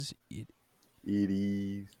It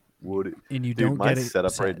is what it. and you Dude, don't my get it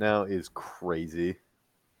setup set. right now is crazy.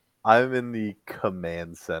 I'm in the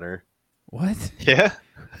command center. What? Yeah.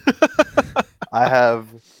 I have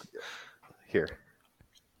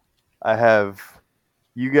I have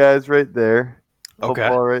you guys right there. Okay.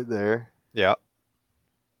 Football right there. Yeah.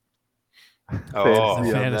 The Fantasy on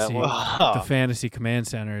that fantasy, one. the fantasy command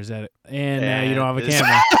center is at it, and now you don't have a And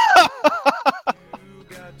camera.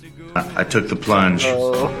 I took the plunge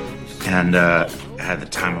Oh, and had the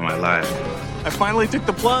time of my life. I finally took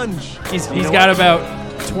the plunge. He's got about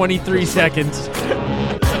 23 seconds. Oh,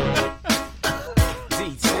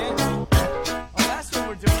 that's what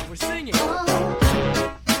we're doing. We're singing.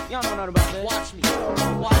 Y'all know nothing about this. Watch me.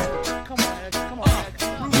 Watch me. Come on, Ed. Come on,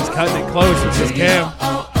 Ed. He's cutting it close with his cam.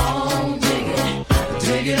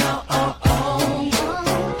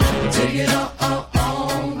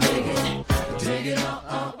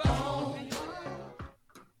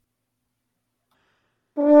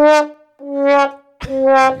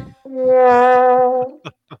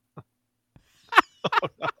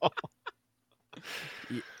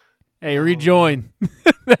 Hey, rejoin.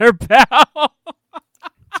 There, pal.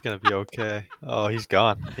 It's gonna be okay. Oh, he's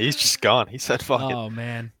gone. He's just gone. He said, "Fucking." Oh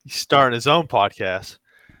man. He's starting his own podcast.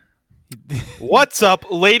 What's up,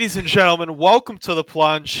 ladies and gentlemen? Welcome to the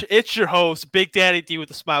plunge. It's your host, Big Daddy D, with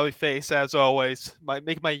a smiley face, as always.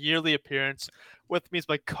 Make my yearly appearance. With me is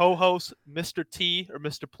my co-host, Mr. T or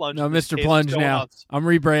Mr. Plunge. No, in this Mr. case. Plunge What's going now. on? I'm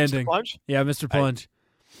Mr. rebranding. Plunge. Yeah, Mr. Plunge.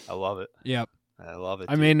 I love it. Yep. I love it.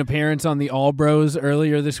 I dude. made an appearance on the All Bros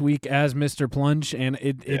earlier this week as Mr. Plunge, and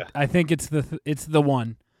Yeah. I think it's the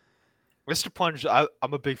one. Mr. Plunge. I'm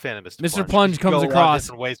a big fan of Mr. Mr. Plunge. Plunge You can comes go a lot of across-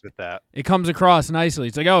 different ways with that. It comes across nicely.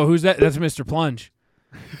 It's like, oh, who's that? That's Mr. Plunge.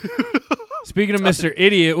 Speaking of Mr.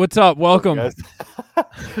 Idiot, what's up? Welcome. guys.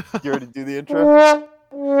 You already do the intro?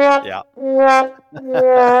 Yeah.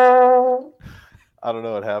 I don't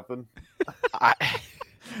know what happened.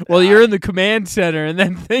 Well, you're in the command center, and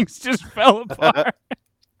then things just fell apart.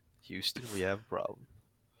 Houston, we have a problem.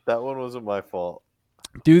 That one wasn't my fault.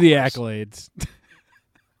 Do the accolades.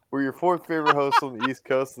 We're your fourth favorite host on the East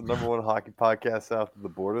Coast, the number one hockey podcast south of the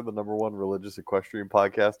border, the number one religious equestrian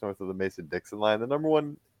podcast north of the Mason-Dixon line, the number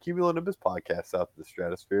one cumulonimbus podcast south of the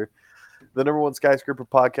stratosphere, the number one skyscraper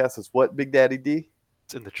podcast is what, Big Daddy D?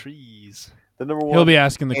 It's in the trees. The number one. He'll be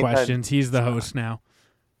asking the anti- questions. He's the host now.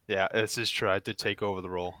 Yeah, this is true. I did take over the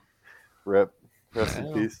role. Rip. Rest in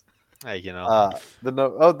Yeah. peace. Hey, you know.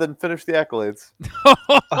 Then finish the accolades.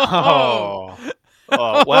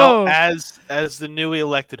 Well, as the newly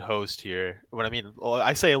elected host here,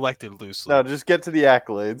 I say elected loosely. No, just get to the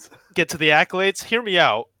accolades. Get to the accolades. Hear me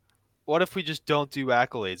out. What if we just don't do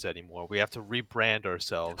accolades anymore? We have to rebrand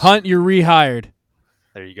ourselves. Hunt, you're rehired.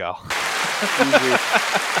 There you go. Easy.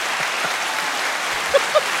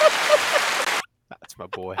 That's my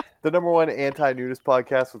boy. The number one anti-nudist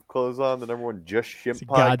podcast with clothes on. The number one just shimp It's a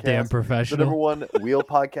podcast. goddamn The number professional. one wheel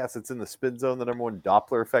podcast that's in the spin zone. The number one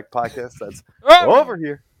Doppler effect podcast that's Oh! over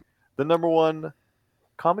here. The number one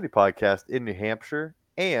comedy podcast in New Hampshire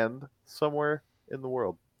and somewhere in the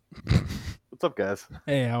world. What's up, guys?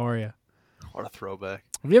 Hey, how are you? What a throwback.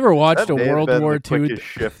 Have you ever watched That a may have World been War the II? quickest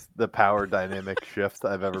shift, the power dynamic shift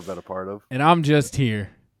I've ever been a part of. And I'm just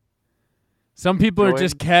here. Some people are Join-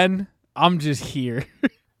 just Ken. I'm just here.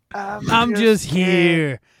 I'm just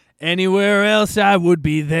here. Anywhere else, I would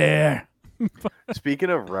be there. Speaking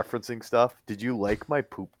of referencing stuff, did you like my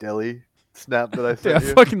poop deli snap that I Dude, I sent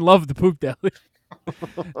you? fucking love the poop deli.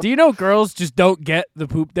 Do you know girls just don't get the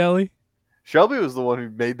poop deli? Shelby was the one who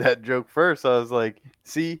made that joke first. I was like,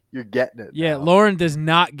 see, you're getting it. Yeah, now. Lauren does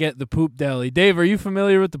not get the poop deli. Dave, are you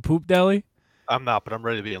familiar with the poop deli? I'm not, but I'm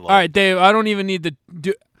ready to be in love. All right, Dave, I don't even need to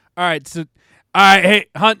do. All right, hey,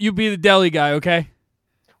 Hunt, you be the deli guy, okay?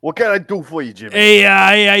 What can I do for you, Jimmy? Hey,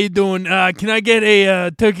 how you doing? Can I get a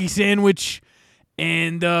turkey sandwich,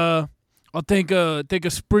 and I'll take a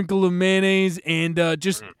sprinkle of mayonnaise and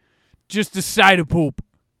just a side of poop,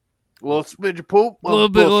 A little smidge of poop? a little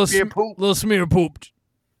bit, spear poop? little smear of poop.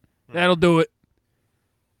 That'll do it.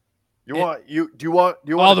 Do you want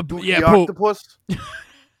All the the- dookie yeah, poop. octopus?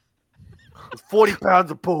 It's 40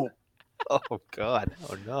 pounds of poop. Oh God.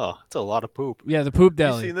 Oh no. It's a lot of poop. Yeah, the poop You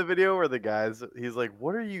deli. seen the video where the guy's he's like,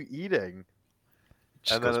 "What are you eating?"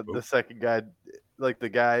 Just And then goes the poop. second guy, like the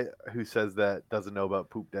guy who says that doesn't know about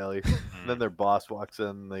poop deli. And then their boss walks in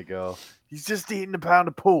and they go, "He's just eating a pound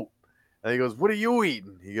of poop." And he goes, "What are you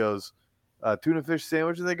eating?" He goes, "Tuna fish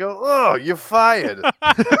sandwich." And they go, "Oh, you're fired."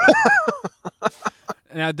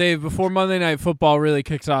 Now, Dave, before Monday Night Football really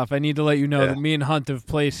kicks off, I need to let you know Yeah. that me and Hunt have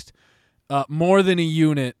placed more than a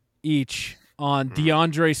unit each on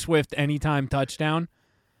DeAndre Swift anytime touchdown.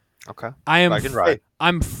 Okay. I can ride.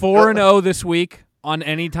 I'm 4-0 this week on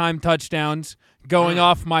anytime touchdowns, going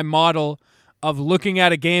off my model of looking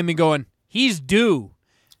at a game and going, he's due.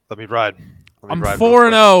 Let me ride. I'm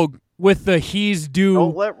 4-0 with the he's due.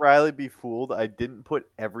 Don't let Riley be fooled. I didn't put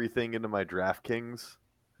everything into my DraftKings.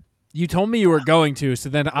 You told me you were going to, so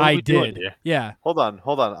then I we doing did. here? Yeah. Hold on.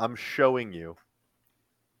 I'm showing you.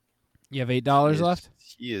 You have $8 left?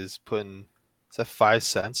 He is putting. Is that 5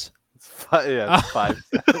 cents? It's it's 5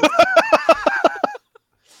 cents.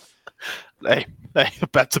 Hey,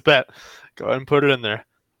 bet's a bet. Go ahead and put it in there.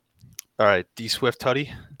 All right, D Swift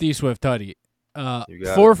Tutty. D Swift Tutty. You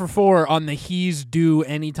got 4 for 4 on the he's due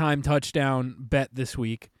anytime touchdown bet this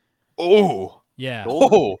week. Oh, Yeah.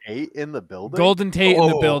 Golden Tate in the building. Golden Tate in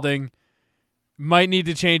the Oh. building. Might need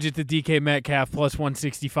to change it to DK Metcalf plus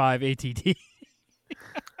 165 ATD.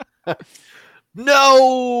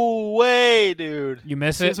 no way, dude! You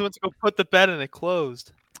miss As soon it? as I went to go put the bet in, it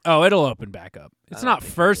closed. Oh, it'll open back up. It's I don't not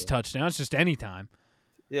think it first will. touchdown. It's just anytime.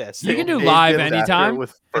 Yeah, it's You the can do only- live Gets after it anytime. with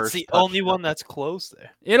It's first the only touchdown. one that's closed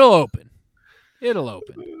there. It'll open. It'll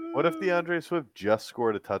open. What if DeAndre Swift just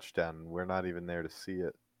scored a touchdown and we're not even there to see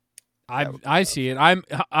it? I see it. Hunt.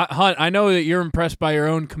 I know that you're impressed by your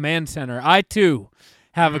own command center. I too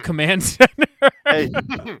have a command center. Hey,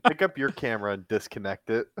 pick up your camera and disconnect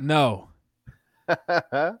it. No.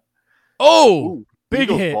 Oh, Ooh, big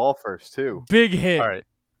Eagles hit. ball first too. Big hit. All right.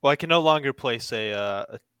 Well, I can no longer place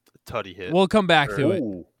a tutty hit. We'll come back to it.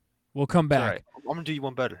 Ooh. We'll come It's all back. right. I'm gonna do you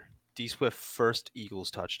one better. D Swift first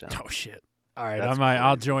Eagles touchdown. Oh shit. All right, That's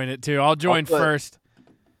I'll crazy. join it too. I'll join put- first.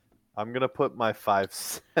 I'm gonna put my 5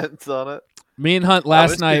 cents on it. Me and Hunt this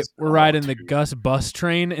last night is- were oh, riding the dude. Gus bus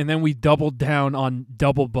train, and then we doubled down on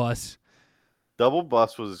double bus. Double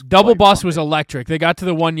bus was Double quite bus was funny. electric. They got to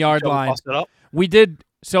the 1 yard Double line. bust it up. We did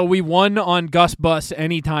so. We won on Gus bus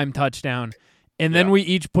anytime touchdown, and then Yeah. we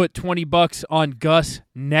each put $20 on Gus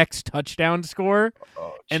next touchdown score,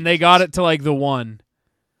 Oh, and they got it to like the 1,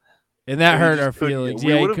 and that We hurt just our couldn't feelings. get-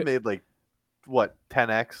 We Yeah, would have made like what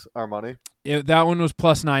 10x our money. that one was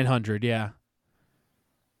plus 900. Yeah.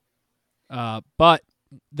 But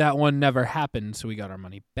that one never happened, so we got our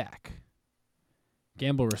money back.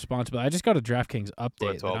 Gamble responsibly. I just got a DraftKings what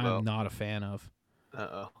update it's that all I'm about. not a fan of.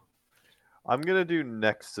 Uh-oh. I'm gonna do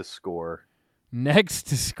next to score. Next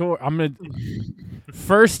to score, I'm gonna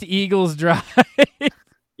first Eagles drive.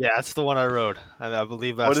 Yeah, that's the one I rode. I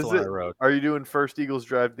believe that's What the is one I it? rode. Are you doing first Eagles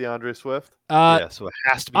drive DeAndre Swift? Yeah, so it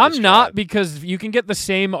has to be. I'm this not drive. because you can get the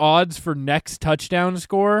same odds for next touchdown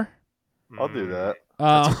score. I'll do Mm, that.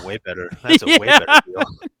 That's a way better. That's a way Yeah. better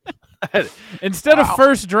deal. Instead Wow. of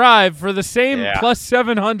first drive for the same Yeah. plus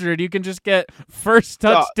 700, you can just get first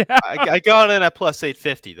No, touchdown. I got in at plus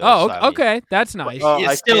 850 though. Oh, so, I mean, okay, that's nice. Oh, yeah,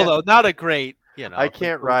 I still can't- though, not a great. You know, I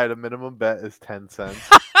can't ride. A minimum bet is 10 cents.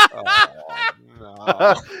 Oh,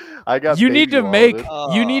 no. I got. You need to baby make.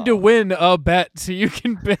 walleted. You need to win a bet so you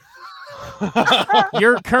can bet.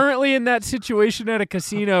 You're currently in that situation at a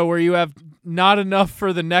casino where you have not enough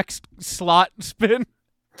for the next slot spin.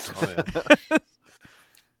 Oh, yeah.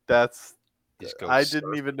 That's. Just go I surf.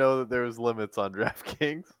 didn't even know that there was limits on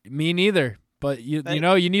DraftKings. Me neither. But you Hey.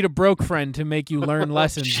 know you need a broke friend to make you learn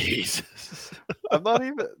lessons. Jesus. I'm not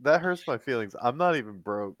even. That hurts my feelings. I'm not even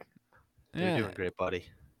broke. You're Yeah. doing great, buddy.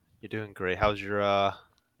 You're doing great. How's your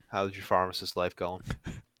pharmacist life going?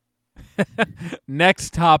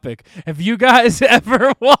 Next topic. Have you guys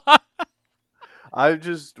ever watched? I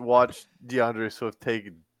just watched DeAndre Swift take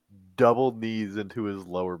double knees into his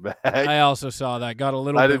lower back. I also saw that. Got a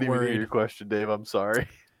little I bit didn't even hear worried. your question, Dave. I'm sorry.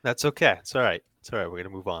 That's okay. It's all right. It's all right. We're gonna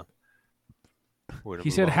move on. We're gonna He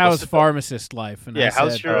move said, on. "How's What's the- pharmacist life?" And Yeah, I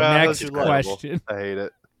how's said, your, how's "Next your life?" question." I hate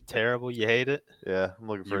it. terrible? You hate it? Yeah, I'm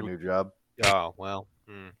looking for a You- new job. Oh well.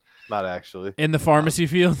 Not actually. In the pharmacy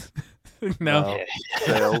field? No. No.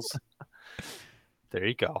 Sales. There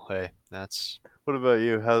you go. Hey, that's What about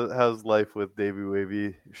you? How's life with Davy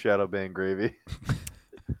Wavy Shadow Band Gravy?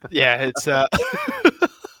 yeah. It's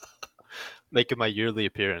making my yearly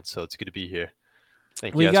appearance, so it's good to be here.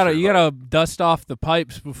 Thank Well, you guys gotta for you inviting- gotta dust off the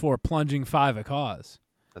pipes before plunging 5 a cause.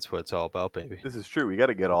 That's what it's all about, baby. This is true. We got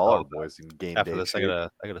to get all Oh, our boys in game After day this, shape.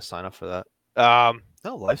 I gotta sign up for that.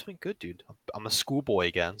 No, life's been good, dude. I'm a schoolboy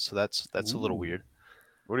again, so that's a little Ooh. weird.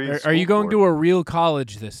 What are you? Are you going to a real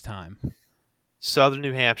college this time? Southern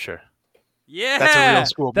New Hampshire. Yeah, That's a real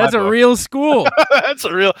school. in That's my a book. real school, That's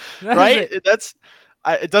a real That is right.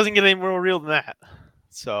 a- It doesn't get any more real than that.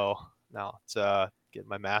 So no, it's get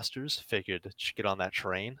my master's. Figured I should get on that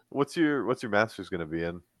train. What's your master's going to be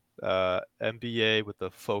in? MBA with a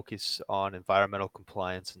focus on environmental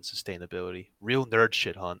compliance and sustainability. Real nerd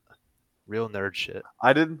shit, Hunt. Real nerd shit.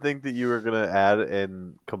 I didn't think that you were gonna add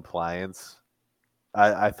in compliance.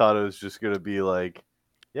 I thought it was just gonna be like,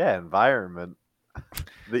 yeah, environment,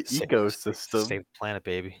 the ecosystem. Save the planet,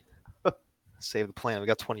 baby. Save the planet. We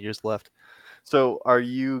got 20 years left. So, are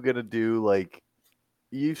you gonna do like?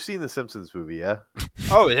 You've seen the Simpsons movie, yeah?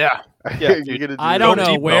 Oh yeah. Yeah, You're dude. gonna do I don't Dome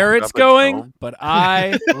know Depot where up it's at going, Dome? but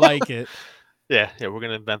I like it. Yeah. We're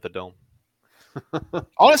gonna invent the dome.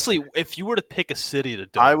 Honestly, if you were to pick a city to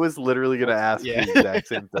dome, I was literally gonna ask Yeah. the exact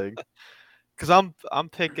same thing. because I'm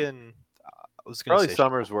picking. I was gonna Probably say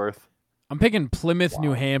Summersworth. I'm picking Plymouth,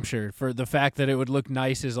 New Hampshire, for the fact that it would look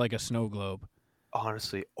nice as like a snow globe.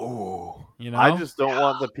 honestly. Oh, You know? I just don't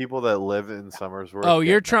want the people that live in Summersworth. Oh,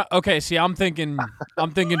 you're getting trying. Okay, see, I'm thinking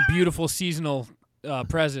beautiful seasonal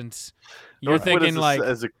presents. You're Northwood thinking as like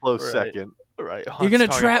as a close Right. second. right. you're Hunt's gonna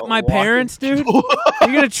talking trap about my walking parents, dude. people.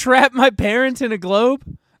 You're gonna trap my parents in a globe.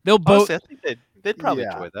 They'll both. Honestly, I think they'd probably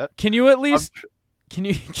Yeah. enjoy that. Can you at I'm least? tr-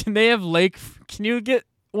 Can they have lake? Can you get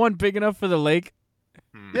one big enough for the lake?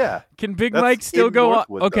 yeah, Can Big That's Mike still in go on?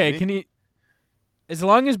 Northwood, Okay, dummy. can he? As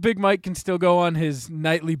long as Big Mike can still go on his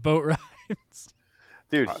nightly boat rides.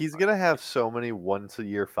 dude, he's gonna have so many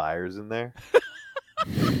once-a-year fires in there.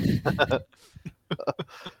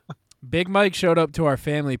 Big Mike showed up to our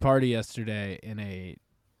family party yesterday in a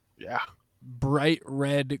Yeah. bright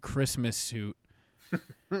red Christmas suit,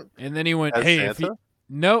 and then he went, As "Hey, if Santa? you,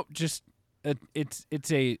 nope, just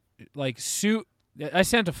it's a like suit." I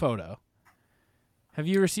sent a photo. Have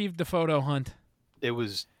you received the photo, Hunt? It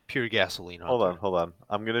was pure gasoline. Hold Hunter. on.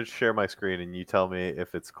 I'm gonna share my screen and you tell me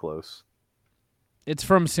if it's close. It's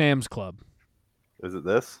from Sam's Club. Is it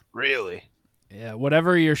this? Really? Yeah,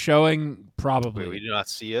 whatever you're showing, probably. Wait, we do not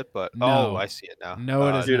see it, but No. oh, I see it now. No,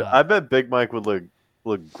 it is Dude, not. I bet Big Mike would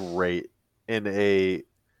look great in a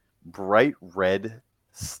bright red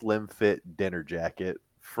slim fit dinner jacket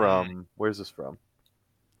from where's this from?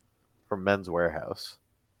 From Men's Warehouse.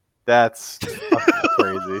 That's fucking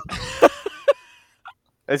crazy.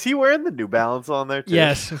 Is he wearing the New Balance on there too?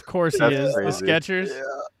 Yes, of course he That's is. The crazy. Skechers.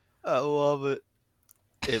 I love it.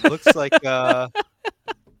 It looks like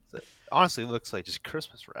honestly, it looks like just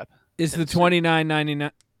Christmas wrap. It's the It's-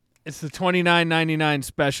 $29.99. It's the $29.99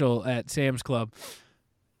 special at Sam's Club.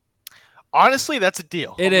 Honestly, that's a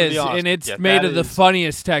deal. It I'm gonna is, be honest and with it's you. made That of the is-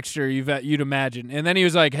 funniest texture you'd imagine. And then he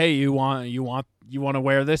was like, "Hey, you want to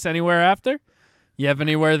wear this anywhere after? You have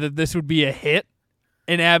anywhere that this would be a hit,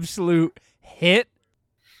 an absolute hit?"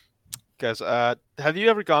 Guys, have you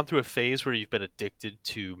ever gone through a phase where you've been addicted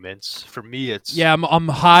to mints? For me, it's Yeah, I'm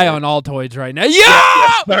high on Altoids right now.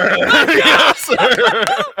 Yeah, yes,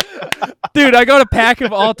 sir. dude, I got a pack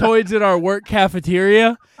of Altoids in our work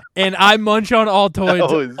cafeteria, and I munch on That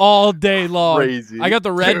Altoids was all day long. Crazy. I got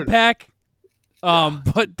the red Dude. pack.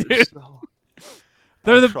 But dude, So-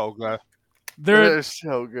 they're I'm the so glad. they're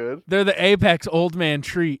so good. they're the apex old man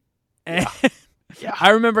treat. And Yeah. I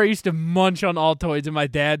remember I used to munch on Altoids in my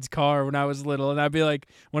dad's car when I was little, and I'd be like,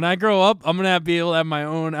 when I grow up, I'm gonna be able to have my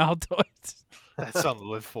own Altoids. That's something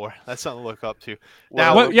to live for. That's something to look up to.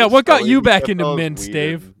 Wow, What- yeah, just what got silly. you He back kept into all his mints, weed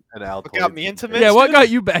Dave? and What got me Altoids. into mints? Yeah, what dude? got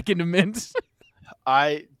you back into mints?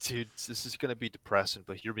 Dude, this is gonna be depressing,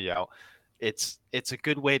 but hear me out. It's a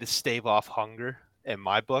good way to stave off hunger in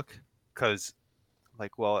my book, because,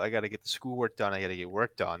 like, well, I got to get the schoolwork done. I got to get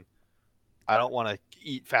work done. I don't want to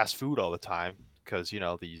eat fast food all the time because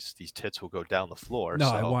these tits will go down the floor. No,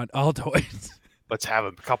 so I want Altoids. let's have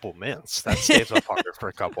a couple mints. That saves off hunger for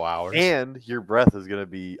a couple hours. And your breath is gonna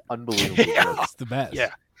be unbelievably good. It's the best.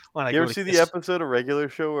 Yeah. When I You go ever to see the kiss- episode of Regular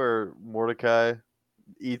Show where Mordecai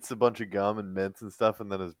eats a bunch of gum and mints and stuff,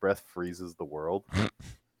 and then his breath freezes the world?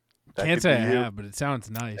 That Can't could say I be you. have, but it sounds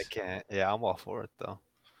I nice. can't. Yeah, I'm all for it though.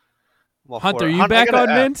 I'm all Hunter, for are it. you Hunter, I back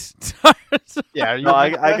gotta on ask- mints? Yeah, are you No, a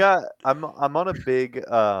big I guy? got. I'm on a big.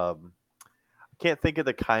 I can't think of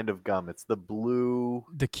the kind of gum. It's the blue.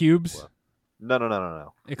 The cubes,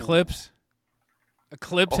 No. Eclipse.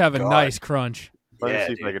 Eclipse Oh, have a God. nice crunch, Let Yeah, me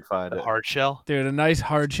see if I dude. can find The it. hard shell. dude. A nice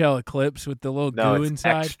hard shell Eclipse with the little No, goo it's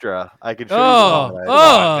inside. extra. I can show you. Oh, one, right?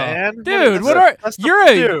 oh, man. dude, That's what the- are that's the- you're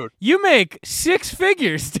a dude. you make six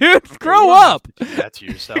figures, dude. Grow You don't have up, to do that to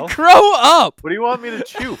yourself. grow up. What do you want me to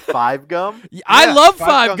chew? 5 gum? I Yeah, love Five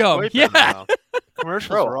five Guns gum. way Yeah, better now. Commercials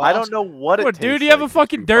Bro, are I awesome. don't know what it what, tastes dude? You have a like to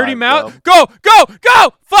fucking chew dirty 5 mouth. gum.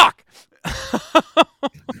 Go! Fuck.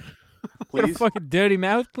 Got a Please. fucking dirty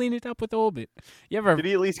mouth. Clean it up with Orbit. You ever? Did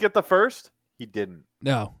he at least get the first? He didn't.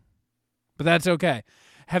 No, but that's okay.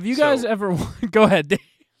 Have you guys So- ever? Go ahead. Dave.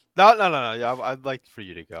 No. Yeah, I'd like for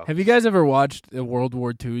you to go. Have you guys ever watched a World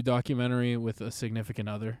War II documentary with a significant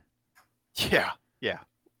other? Yeah.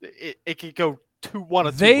 It could go one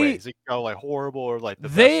of two They- ways. It could go like horrible or like the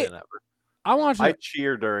they- best thing ever. I'm watching. I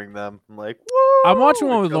cheer during them. I'm like, woo! I'm watching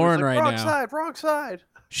one with Cody's Lauren like, right wrong now. Side, wrong side.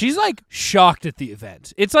 She's like shocked at the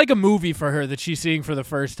event. It's like a movie for her that she's seeing for the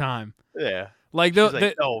first time. Yeah. Like She's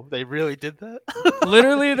like, no, they really did that?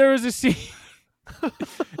 literally, there was a scene.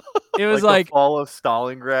 It was the like fall of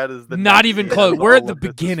Stalingrad is the not next even year close. that We're at the Olympus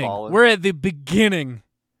has beginning. fallen. We're at the beginning.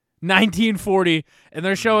 1940, and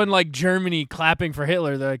they're showing like Germany clapping for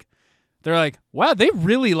Hitler. They're like, wow, they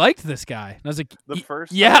really liked this guy. And I was like, The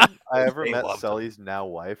first yeah. time I ever They met loved him. Sully's now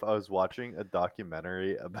wife, I was watching a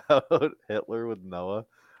documentary about Hitler with Noah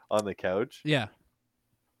on the couch. Yeah.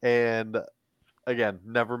 And again,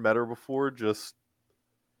 never met her before. Just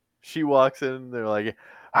she walks in, they're like,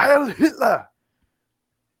 Heil Hitler.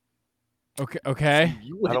 Okay.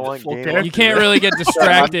 You I don't want game You can't really get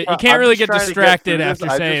distracted. You can't really get distracted after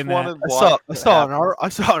saying that. I saw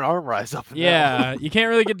an arm rise up. And Yeah, you can't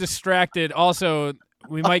really get distracted. Also,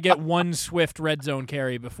 we might get one swift red zone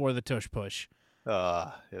carry before the tush push.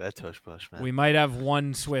 Yeah, that tush push, man. We might have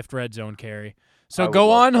one swift red zone carry. So I would go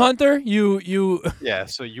love on, that. Hunter. You Yeah,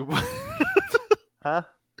 so you Huh?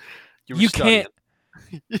 you, You can't-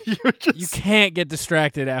 just, you can't get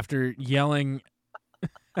distracted after yelling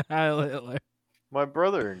Heil Hitler. My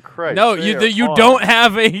brother in Christ. No, they are you on. don't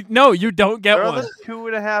have a no. You don't get They're on one. the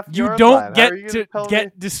 2.5 You yard don't line. How get are you to gonna tell get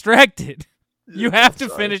me? distracted. You have to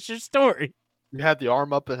Sorry. finish your story. You had the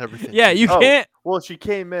arm up and everything. Yeah, you Oh. can't. Well, she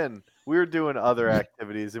came in. We were doing other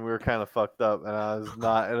activities, and we were kind of fucked up, and I was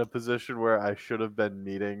not in a position where I should have been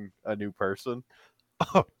meeting a new person.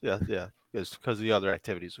 Oh, yeah. Yes, because of the other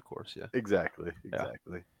activities, of course. Yeah. Exactly. Yeah.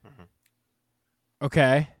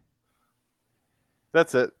 Okay.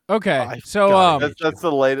 That's it. Okay. I So gotta That's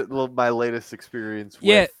the latest. My latest experience.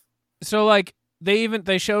 Yeah. With, so like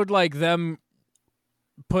they showed like them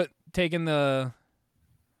taking the.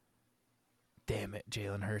 Damn it,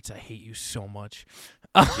 Jalen Hurts! I hate you so much.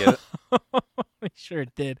 Get it? They sure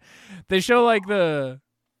did. They show like the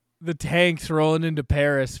tanks rolling into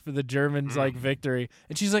Paris for the Germans like victory,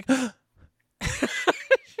 and she's like,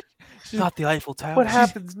 Not the Eiffel Tower. what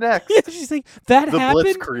happens next? yeah, she's like that The happened.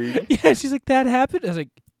 Blitzkrieg. Yeah, she's like that happened. I was like,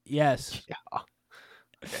 yes.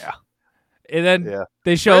 Yeah. And then Yeah.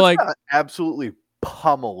 they show France like, got absolutely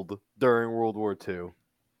pummeled during World War II.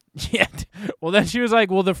 yeah. Well, then she was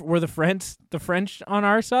like, well, were the French on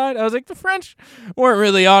our side? I was like, the French weren't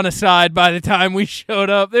really on a side by the time we showed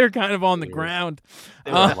up. They were kind of on the ground.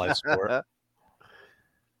 They were on life support.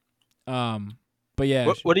 But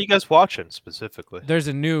yeah, What are you guys watching specifically? there's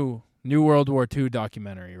a new World War II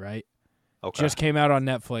documentary, right? Okay. Just came out on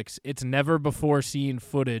Netflix. It's never before seen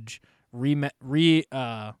footage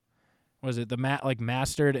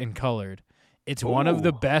mastered and colored. It's one of the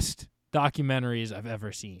Ooh. best documentaries I've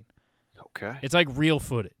ever seen. Okay. It's like real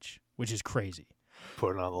footage, which is crazy.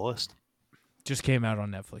 Put it on the list. Just came out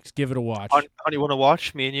on Netflix. Give it a watch. Honey, you want to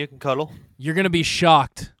watch? Me and you can cuddle. You're gonna be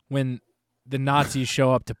shocked when the Nazis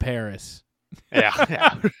show up to Paris. Yeah.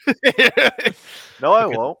 No, I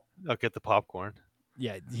Okay. won't. I'll get the popcorn.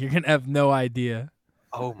 Yeah, you're gonna have no idea.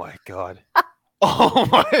 Oh my god. Oh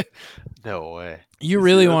my. No way. You You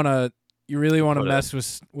really see that? wanna Put it-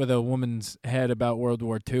 mess with a woman's head about World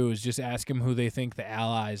War II is just ask them who they think the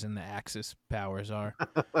Allies and the Axis powers are.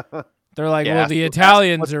 They're like, Yeah, well, the ask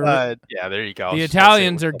Italians what are side- Yeah, there you go. I the was just about to say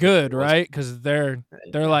Italians what are side good, it was. right? Because they're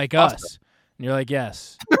like Pasta. us. And you're like,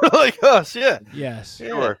 yes, like us, yeah. yes. Yeah.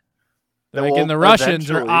 Sure. They're like, Well, and the Russians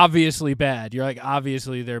are eventually- obviously bad. You're like,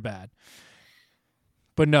 obviously they're bad.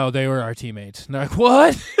 But no, they were our teammates. And they're like,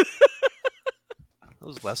 what? That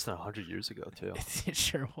was less than 100 years ago, too. It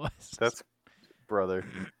sure was. That's brother.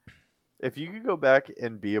 If you could go back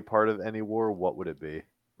and be a part of any war, what would it be?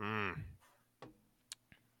 Mm.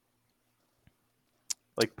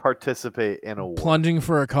 Like participate in a war. Plunging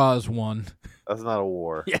for a cause one. That's not a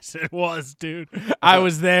war. Yes, it was, dude. I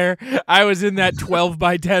was there. I was in that 12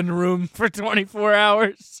 by 10 room for 24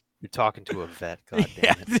 hours. You're talking to a vet, god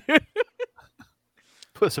Yeah, damn it. dude.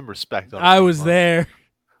 Put some respect on it. I was there.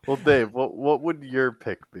 Well, Dave, what would your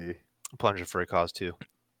pick be? Plunging for a cause, too.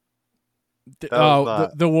 was Oh,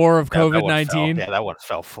 not- the war of That one fell- COVID-19. Yeah, that one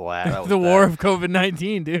fell flat. That was The war bad. of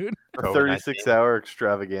COVID-19, dude. A COVID-19. 36-hour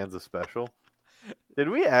extravaganza special. Did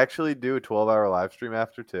we actually do a 12-hour live stream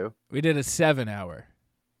after too? We did a 7-hour.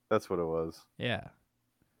 That's what it was. Yeah.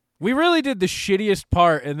 We really did the shittiest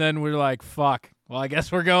part, and then we're like, fuck. Well, I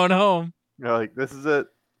guess we're going home. You're like, this is it.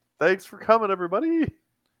 Thanks for coming, everybody.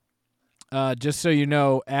 Just so you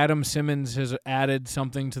know, Adam Simmons has added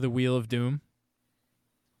something to the Wheel of Doom.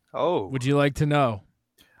 Oh. Would you like to know?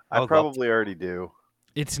 I would love probably already do.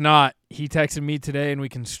 It's not. He texted me today, and we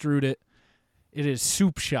construed it. It is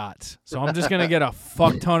soup shots. So I'm just going to get a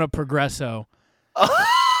fuck ton of Progresso.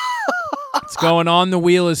 going on the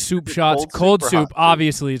wheel is soup shots. cold Cold soup or soup, hot soup?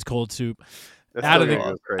 obviously, it's cold soup. That's Out of still the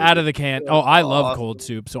gonna go crazy. out of the can. Oh, I love Awesome. cold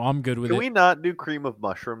soup, so I'm good with Can it. we not do cream of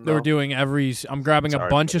mushroom? We're Though? doing I'm grabbing a Sorry,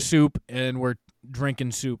 bunch of buddy. soup and we're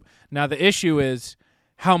drinking soup. Now the issue is,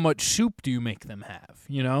 how much soup do you make them have?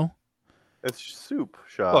 You know? It's soup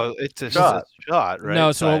shot. Well, it's a Shot. shot, right?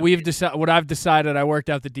 No. So what I've decided, I worked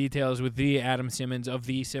out the details with the Adam Simmons of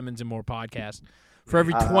the Simmons and More podcast. For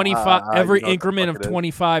every you 25, know what every the increment fuck of it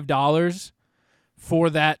is. $25 for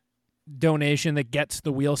that donation that gets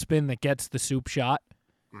the wheel spin, that gets the soup shot,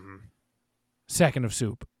 Mhm. second of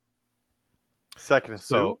soup. Second of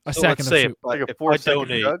So, soup. A so second let's of say soup. if, Like a if 4 I second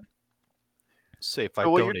donate, jug? say if I So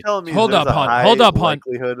what you're donate, telling me is Hold there's up, a Hunt. high Hold up, Hunt.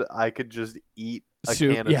 likelihood I could just eat a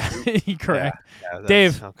Soup. can of Yeah, soup. correct. yeah, that's-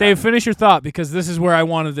 Dave, okay. Dave, finish your thought because this is where I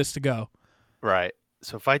wanted this to go. Right.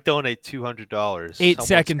 So if I donate $200, 8 someone's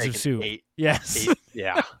seconds of taking soup. Eight, Yes.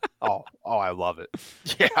 yeah. Oh, I love it.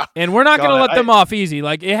 Yeah. And we're not God, going to let I- them off easy.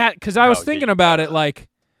 Like it had, because I was No, thinking you about gotta- it. Like,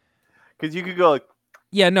 Because you could go like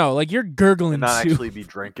yeah, no, like you're gurgling and not soup. actually be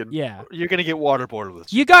drinking. Yeah, You're gonna get waterboarded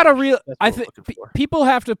with. you got to real. That's I what we're think looking for. people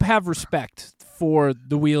have to have respect for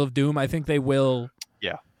the Wheel of Doom. I think they will.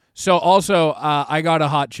 Yeah. So also, I got a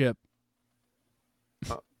hot chip.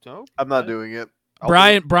 No, I'm not doing it.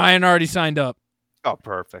 Brian already signed up. Oh,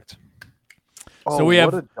 perfect. So we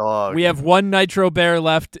have- what a dog. We have one Nitro Bear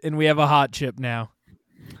left, and we have a hot chip now.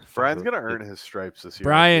 Brian's gonna earn his stripes this year. I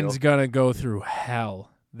Brian's feel. gonna go through hell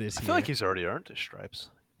this I year. feel like he's already earned his stripes.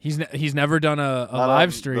 he's never done a Not on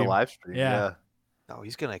live stream. The live stream. Yeah. Yeah. No,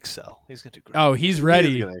 he's gonna excel. He's gonna do great. Oh, he's He is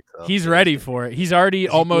ready. gonna excel. He's ready for it. He's already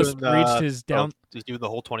Is he almost doing, reached his oh, down. he's doing the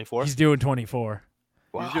whole 24. He's doing 24.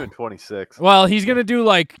 Wow. He's doing 26. Well, he's gonna do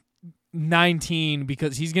like 19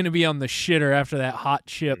 because he's gonna be on the shitter after that hot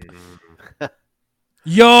chip.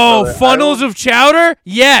 Yo, Brother, I funnels don't- of chowder?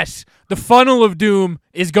 Yes, the funnel of doom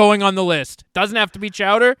is going on the list. Doesn't have to be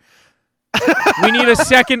chowder. We need a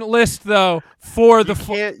second list though for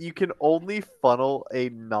the. You can only funnel a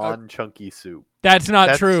non-chunky soup. That's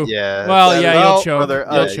not true. Yeah. Well, yeah, Well, you'll choke. brother,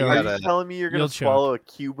 You'll are choke. you telling me you're You'll gonna choke. swallow a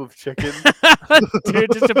cube of chicken? Dude,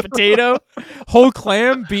 just a potato, whole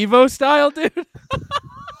clam, Bevo style, dude.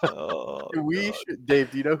 Oh, Dave,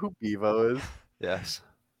 do you know who Bevo is? yes.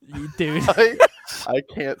 Dude, I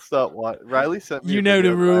can't stop watching. Riley sent me. you a know the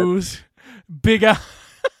video of Riley- rules. Big up,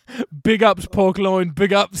 big ups pork loin,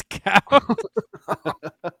 big ups cow.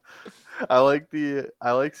 I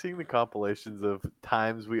like seeing the compilations of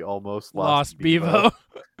times we almost Lost Bevo.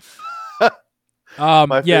 Bevo.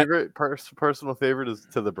 My Yeah, favorite personal favorite is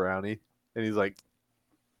to the brownie, and he's like,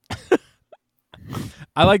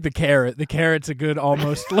 I like the carrot. The carrot's a good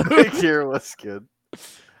almost "Big loop. here was good."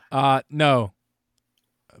 No.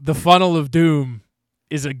 The funnel of doom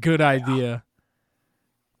is a good idea.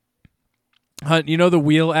 Hunt, you know the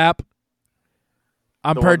wheel app?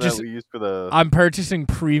 I'm The one that purchasing. we used for the. I'm purchasing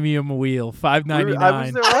premium wheel, $5.99. I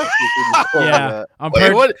was there last week. when you told me Yeah, that. I'm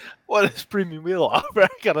Wait, what is premium wheel offer? I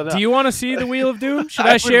gotta know. Do you want to see the Wheel of Doom? Should I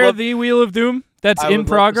I would share love- the Wheel of Doom that's I in would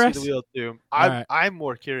love to see progress? the wheel of doom. Alright. I'm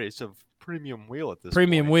more curious of premium wheel at this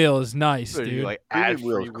Premium point. wheel is nice, So you, dude. like Premium add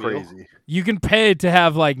wheel free is wheel. crazy. You can pay to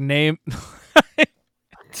have like name.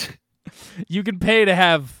 You can pay to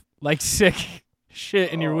have like sick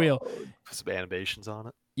shit in your wheel. Put some animations on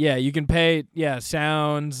it. Yeah, you can pay. Yeah,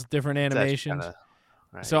 sounds, different It's actually animations. kinda-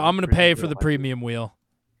 right, So yeah, I'm gonna pay premium for the wheel. premium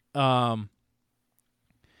wheel.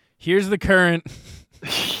 Here's the current.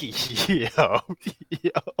 yo,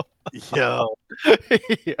 Yo,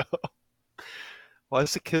 yo. Why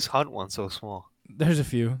is the Kiss Hunt one so small? There's a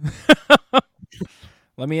few.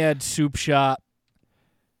 Let me add soup shot.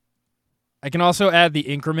 I can also add the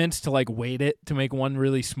increments to like weight it to make one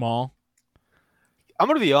really small. I'm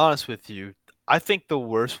gonna be honest with you. I think the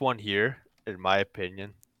worst one here, in my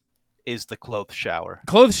opinion, is the clothes shower.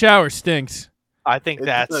 Clothes shower stinks. I think It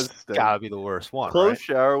that's does stink. gotta be the worst one. clothes Right?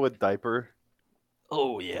 shower with diaper.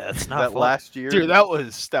 Oh yeah, that's not That fun. last year, Dude, that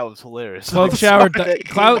was hilarious. Clothes I'm shower, sorry.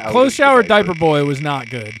 clothes shower diaper boy was not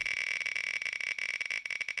good.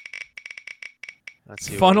 Let's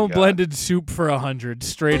see what Funnel we got. blended soup for 100,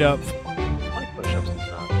 straight up. 20 push-ups is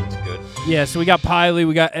not. That's good. Yeah, so we got Piley,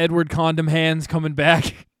 we got Edward Condom Hands coming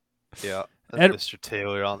back. Yeah. Ed- That's Mr.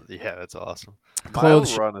 Taylor on. Yeah, that's awesome.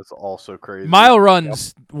 Clothes Mile run is also crazy. Mile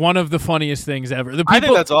Run's one of the funniest things ever. The I think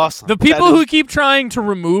people, that's awesome. the people That who is- keep trying to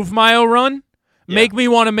remove Mile Run Yeah. make me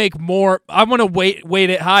want to make more. I want to weight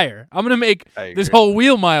it higher. I'm gonna make I this agree. whole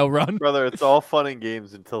wheel Mile Run. Brother, it's all fun and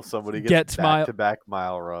games until somebody Gets gets mile- back-to-back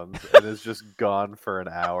mile runs and is just gone for an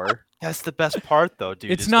hour. That's the best part, though, dude.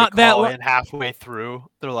 It's is they not that call lo- in halfway through.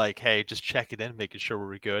 They're like, "Hey, just check it in, making sure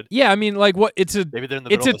we're good." Yeah, I mean, like what? It's a Maybe they're in the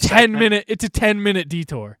it's middle a of a segment. 10-minute. It's a 10-minute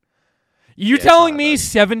detour. You it's telling not me that.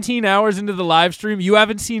 17 hours into the live stream you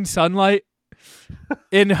haven't seen sunlight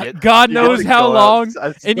in Yeah, God You knows gotta how go long?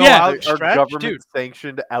 outside- And go yeah, out our stretch, government dude.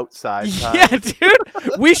 sanctioned outside time. yeah,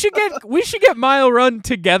 dude. We should get Mile Run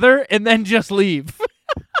together and then just leave.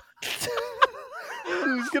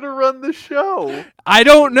 Who's gonna run the show? I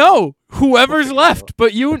don't know. Whoever's figure it left,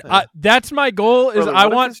 but you. That's my goal. Is Brother, I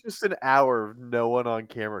what if want. it's just an hour of no one on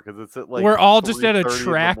camera because it's at like We're all just at a 3:30 in the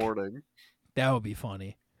track. morning. That would be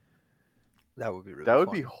funny. That would be really That would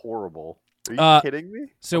fun. be horrible. Are you Uh, kidding me?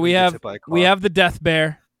 So Somebody we gets have hit by a we car. have the Death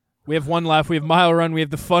Bear. We have one left. We have Mile Run. We have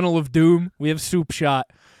the Funnel of Doom. We have Soup Shot.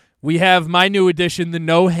 We have my new addition, the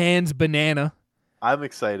No Hands Banana. I'm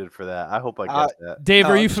excited for that. I hope I get Uh, that. Dave,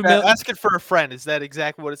 are you just familiar? asking for a friend? Is that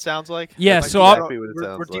exactly what it sounds like? Yeah, Like, so deep I'll- Exactly what it we're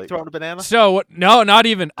sounds deep like. throwing a banana. So no, not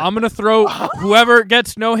even. I'm gonna throw whoever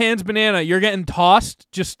gets No Hands Banana. You're getting tossed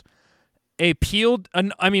just an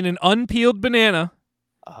unpeeled banana,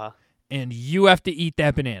 Uh-huh. and you have to eat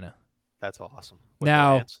that banana. That's awesome. With no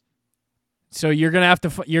Now- hands. So you're gonna have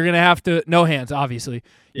to no hands, obviously.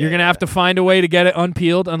 You're Yeah, gonna have to find a way to get it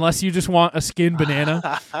unpeeled, unless you just want a skin banana.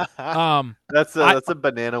 That's I- a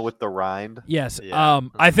banana with the rind. Yes. Yeah.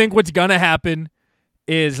 I think what's gonna happen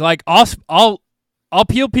is like I'll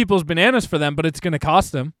peel people's bananas for them, but it's gonna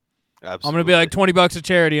cost them. I'm gonna be like $20 a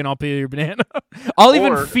charity, and I'll peel your banana. I'll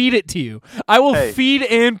even Or- feed it to you. I will Hey. feed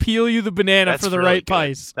and peel you the banana That's for the really right good.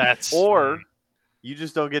 price. That's Or you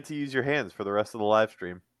just don't get to use your hands for the rest of the live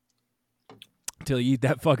stream. Until you eat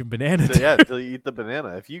that fucking banana. So yeah, until you eat the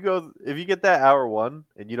banana. If you get that hour one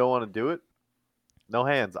and you don't want to do it, no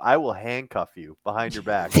hands. I will handcuff you behind your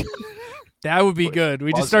back. That would be With good.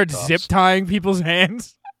 We just buzzer start cuffs. zip tying people's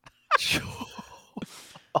hands.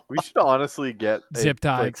 We should honestly get Zip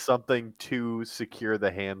tie. like something to secure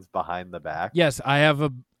the hands behind the back. Yes, I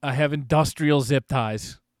have industrial zip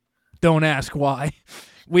ties. Don't ask why.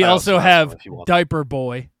 We I also also have have one if you want. Diaper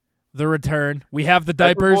Boy, the return. We have the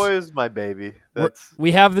Diaper diapers. Boy is my baby. We're- That's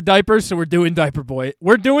We have the diapers, so we're doing Diaper Boy.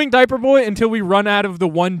 We're doing Diaper Boy until we run out of the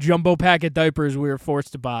one jumbo packet diapers we were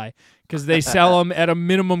forced to buy because they sell them at a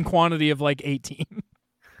minimum quantity of like 18.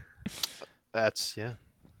 That's yeah.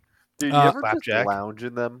 dude. You Uh, ever just Flapjack. lounge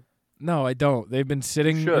in them? No, I don't. They've been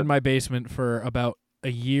sitting should. in my basement for about a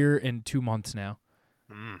year and 2 months now.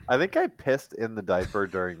 Mm, I think I pissed in the diaper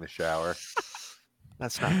during the shower.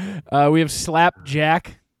 that's not good. We have Slap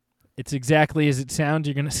Jack. It's exactly as it sounds.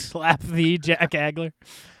 You're gonna slap the Jack Agler.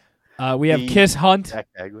 We have The Kiss Hunt. Jack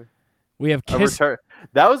Agler. We have A Kiss. return.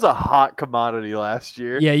 That was a hot commodity last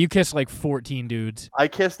year. Yeah, you kissed like 14 dudes. I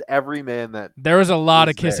kissed every man that. There was a lot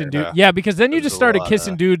Was of kissing there, dudes. Yeah, because then you There just was a started lot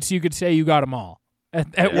kissing of- dudes, so you could say you got them all at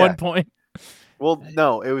Yeah. one point. Well,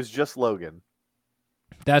 no, it was just Logan.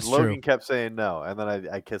 That's Logan true. kept saying no, and then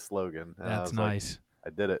I kissed Logan. And I That's was like, nice. I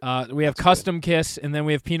did it. We have That's good. Custom Kiss, and then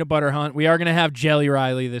we have Peanut Butter Hunt. We are gonna have Jelly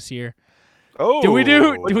Riley this year. Oh, Do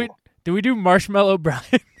we do Marshmallow Brian,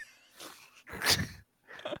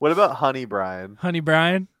 What about Honey Brian? Honey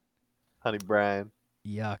Brian? Honey Brian.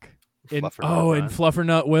 Yuck. And, Fluffernut and Brian.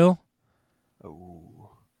 Fluffernut Will. Oh.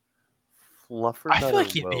 Fluffer. I feel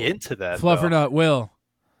like you'd be into that. though. Fluffernut Will.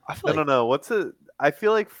 I feel No, like no. What's it? I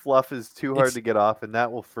feel like fluff is too hard It's- to get off, and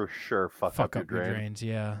that will for sure fuck up your drain. drains.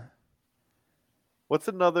 Yeah. What's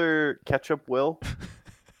another ketchup will?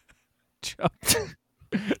 Chup.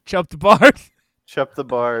 Chup the Bard. Chup the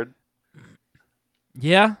Bard.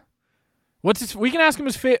 Yeah. What's his? We can ask him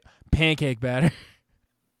his pancake batter.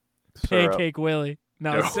 Syrup. Pancake Willie.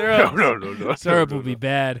 No, No, syrup. no. Syrup will be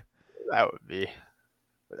bad. That would be.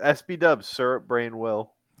 SB Dubs. Syrup Brain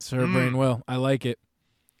Will. Syrup Brain Will. I like it.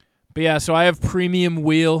 But yeah, so I have premium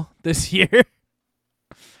wheel this year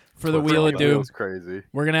for the What's Wheel wrong of with Doom. That's crazy.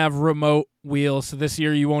 We're gonna have remote wheels, so this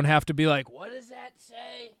year you won't have to be like, "What does that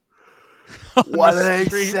say?" on What the are they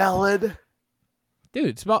screen. selling? Dude?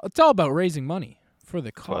 It's all about raising money for the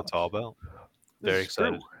That's what cause. it's all about. This Very is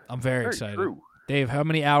excited. true. I'm very Very excited. true. Dave, how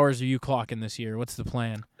many hours are you clocking this year? What's the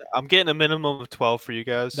plan? I'm getting a minimum of 12 for you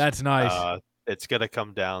guys. That's nice. It's gonna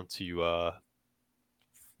come down to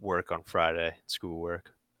work on Friday,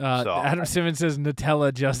 schoolwork. so- Adam Simmons says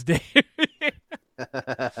Nutella just Dave.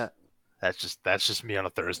 That's just me on a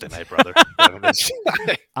Thursday night, brother. I don't know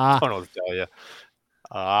what to tell you.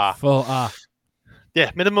 Full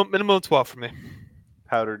Yeah, minimum 12 for me.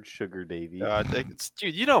 Powdered sugar, Davy.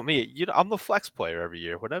 Dude, you know me. I'm the flex player every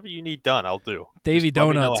year. Whatever you need done, I'll do. Davy Just let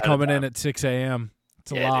me know Donuts ahead of coming in time. at 6 a.m.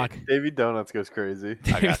 It's a Yeah, lock. Davy Donuts goes crazy.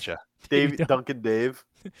 I gotcha, Davy Don- Duncan Dave.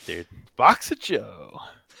 dude. Box of Joe.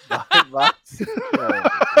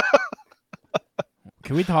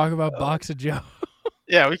 Can we talk about Box of Joe?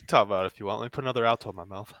 Yeah, we can talk about it if you want. Let me put another alto in my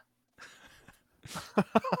mouth.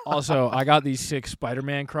 Also, I got these 6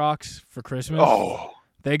 Spider-Man Crocs for Christmas. Oh,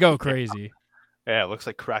 They go crazy. yeah, it looks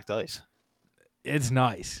like cracked ice. It's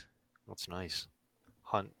nice. That's nice.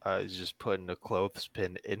 Hunt is just putting a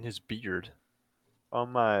clothespin in his beard.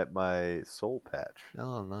 On my soul patch.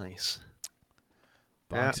 Oh, nice.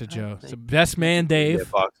 Box Yeah, of Joe. thank So best man Dave. Yeah,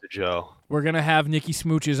 Box of Joe. We're gonna have Nikki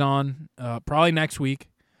Smooches on probably next week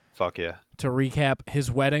Fuck yeah. to recap his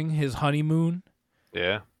wedding, his honeymoon,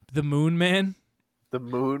 Yeah. the Moon Man. The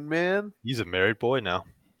Moon Man. He's a married boy now.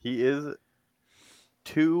 He is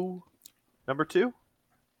number 2.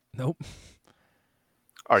 Nope.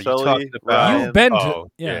 Are you Sully, talking about? Ryan. You've been to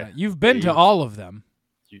Oh, you've been to you- all of them.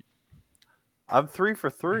 I'm 3 for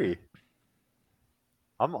 3.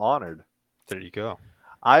 I'm honored. There you go.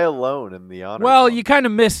 I alone am the honored Well, one. you kind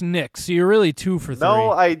of missed Nick's, so you're really 2 for 3.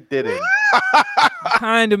 No, I didn't.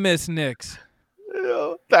 Kind of missed Nick's.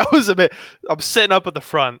 Yeah, that was a bit. I'm sitting up at the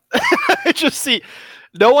front. I just see.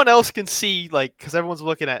 No one else can see, like, because everyone's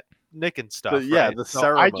looking at Nick and stuff. Yeah, right? the So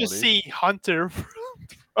ceremony. I just see Hunter from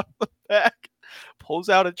the back pulls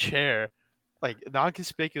out a chair, like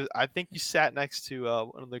non-conspicuous. I think you sat next to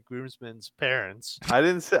one of the groomsmen's parents. I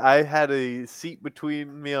didn't say I had a seat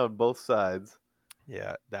between me on both sides,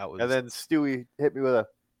 Yeah, that was. and then Stewie hit me with a.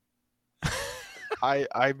 I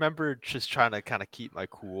remember just trying to kind of keep my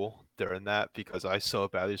cool during that because I so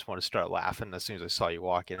badly just want to start laughing as soon as I saw you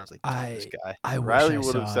walk in. I was like, "Damn, this guy." I Riley wish I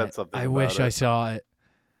would have saw said it. something I about wish I it. saw it.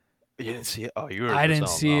 You didn't see it? Oh, you were. I didn't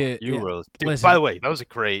Brazil, see no. it. You Yeah. were. Dude, Listen. by the way, that was a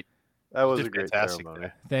great. That was did a great fantastic ceremony.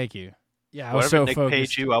 there. Thank you. Yeah, I was Whatever so Nick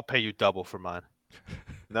focused. paid you, I'll pay you double for mine.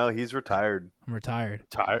 No, he's retired. I'm retired.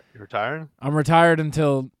 You're retiring? I'm retired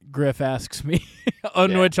until Griff asks me,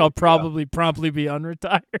 on Yeah, which I'll there you go. probably promptly be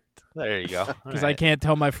unretired There you go. because I can't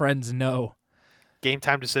tell my friends no. Game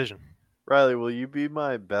time decision. Riley, will you be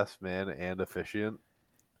my best man and officiant?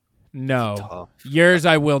 No, Tough. yours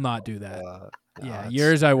I will not do that. No, Yeah, it's-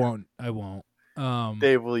 yours I won't. I won't.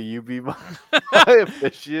 Dave, will you be my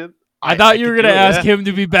officiant? I thought you could were gonna do it, ask yeah. him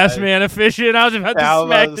to be best man efficient. I was about to Yeah, I was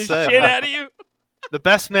smack about the to say. shit out of you. The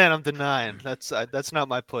best man I'm denying. That's not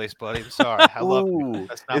my place, buddy. I'm sorry. I love you. Ooh,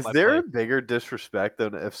 That's not is my there a place. bigger disrespect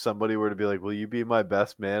than if somebody were to be like, "Will you be my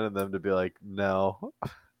best man?" and them to be like, "No."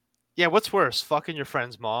 Yeah, what's worse, fucking your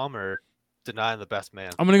friend's mom or denying the best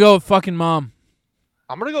man? I'm gonna go with fucking mom.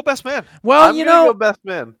 I'm gonna go best man. Well, I'm you gonna know, go best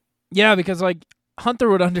man. yeah, because like Hunter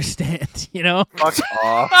would understand. You know. Fuck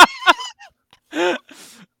off.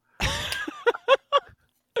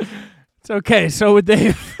 It's okay. So would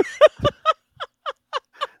Dave.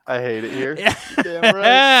 I hate it here. Yeah. Damn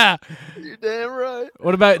right. You're damn right.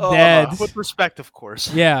 What about dads? With respect, of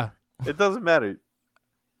course. Yeah. It doesn't matter.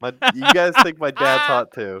 You guys think my dad's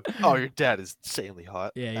hot too. Oh, your dad is insanely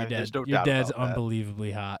hot. Yeah, I your mean, there's dad. no Your doubt dad's about that.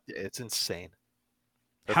 unbelievably hot. Yeah, it's insane.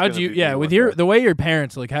 That's How'd gonna you? be Yeah, me with one your day. the way your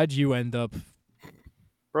parents look, how'd you end up?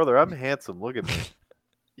 Brother, I'm handsome. Look at me.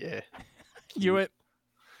 Yeah, You went.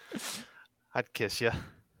 I'd kiss you.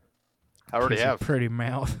 I already Kiss your have. pretty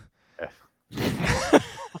mouth.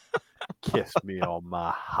 Kiss me on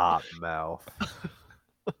my hot mouth.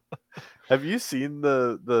 Have you seen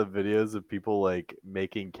the videos of people like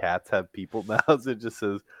making cats have people mouths? It just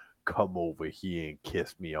says, "Come over here and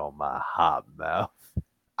kiss me on my hot mouth."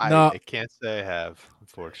 No. I can't say I have,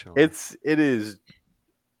 unfortunately. It is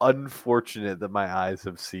unfortunate that my eyes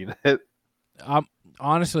have seen it.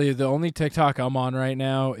 Honestly, the only TikTok I'm on right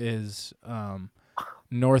now is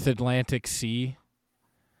North Atlantic Sea.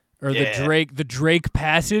 Or Yeah. the Drake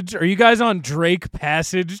Passage. Are you guys on Drake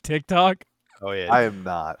Passage TikTok? Oh yeah, I am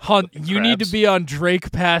not. Hunt, you need to crabs. be on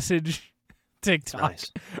Drake Passage TikTok.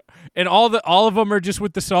 nice. And all of them are just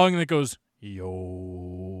with the song that goes yo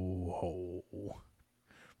ho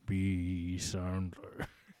be Sandler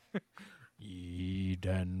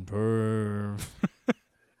Denver.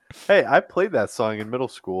 Hey, I played that song in middle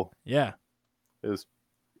school. Yeah. It's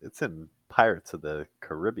in Pirates of the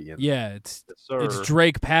Caribbean. Yeah, it's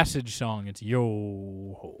Drake Passage song. It's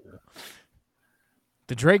yo ho.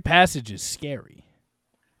 The Drake Passage is scary.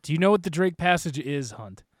 Do you know what the Drake Passage is,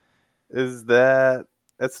 Hunt? Is that?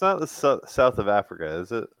 It's not the south of Africa,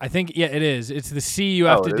 is it? I think it is. It's the sea you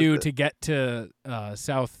have Oh, to it do is to get to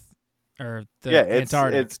South or the Yeah, it's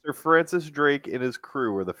Antarctic. Sir Francis Drake and his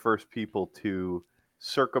crew were the first people to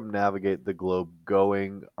circumnavigate the globe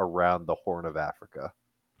going around the Horn of Africa.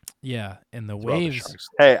 Yeah, and the That's where all the waves. sharks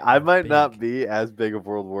Hey, I Big. might not be as big of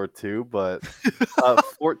World War II, but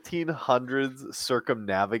 1400s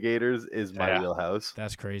circumnavigators is my Yeah. wheelhouse.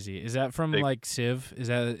 That's crazy. Is that from Big. like Civ? Is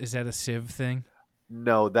that a Civ thing?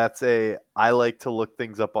 No, I like to look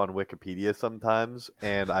things up on Wikipedia sometimes,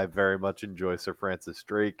 and I very much enjoy Sir Francis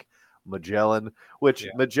Drake. Magellan, which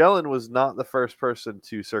Yeah. Magellan was not the first person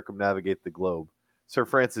to circumnavigate the globe. Sir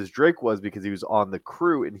Francis Drake was, because he was on the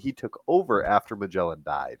crew and he took over after Magellan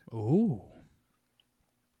died. Ooh.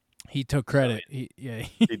 He took credit. He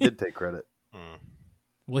He did take credit. Hmm.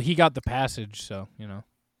 Well, he got the passage, so, you know.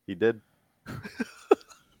 He did.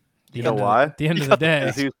 The You know end of- why? At the end of the day.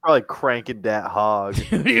 'Cause he was probably cranking that hog.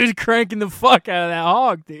 Dude, he was cranking the fuck out of that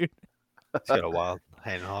hog, dude. He's got a wild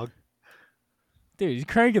hand hog. Dude, he's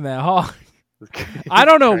cranking that hog. I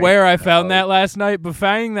don't know Cranking where I that found hog. that last night, but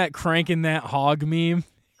finding that cranking that hog meme.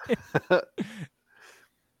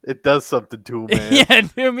 It does something to him, man. Yeah,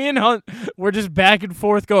 dude, me and Hunt, we're just back and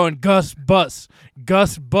forth going, Gus Bus,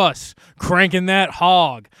 cranking that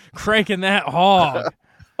hog.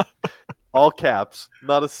 All caps,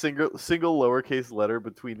 not a single lowercase letter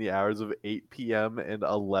between the hours of 8 p.m. and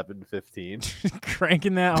 11:15.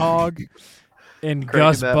 Cranking that hog and Cranking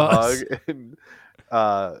Gus that Bus. hog and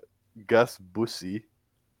Gus Bussy.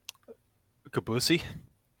 Kabusi?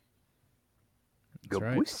 That's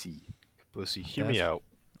right. Gabussy. Kabusi, hear That's- me out.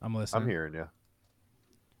 I'm listening. I'm hearing you.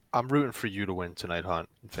 I'm rooting for you to win tonight, Hunt,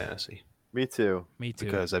 in fantasy. Me too. Me too.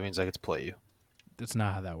 Because that means I get to play you. That's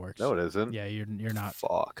not how that works. No, it isn't. Yeah, you're not.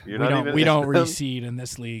 Fuck. You're we not don't even. we don't reseed in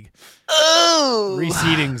this league. Oh!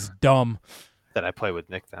 Reseeding's dumb. Then I play with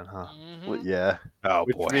Nick then, huh? Well, yeah. Oh,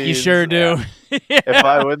 Which boy. means- You sure do. If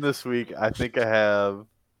I win this week, I think I have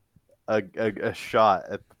a shot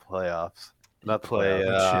at the playoffs. Not the Play,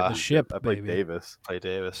 playoffs. the ship, I play baby. Davis. Play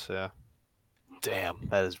Davis, yeah. Damn,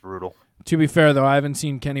 that is brutal. To be fair, though, I haven't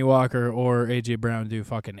seen Kenny Walker or AJ Brown do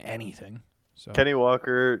fucking anything. So Kenny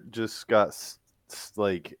Walker just got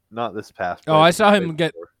like not this past. Oh, play, I but saw the him play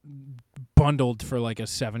get- before. bundled for like a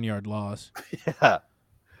 7-yard loss. Yeah,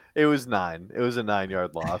 it was 9. It was a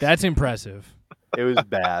 9-yard loss. That's impressive. It was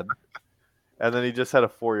bad. And then he just had a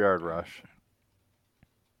 4-yard rush.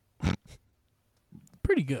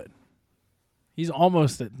 Pretty good. He's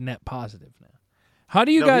almost a net positive now. How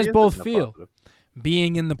do you No, he guys is a both net feel positive.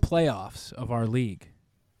 being in the playoffs of our league?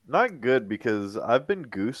 Not good, because I've been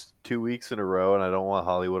goosed 2 weeks in a row, and I don't want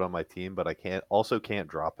Hollywood on my team, but I can't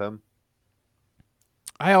drop him.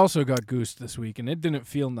 I also got goosed this week, and it didn't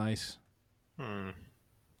feel nice. Let's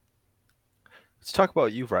talk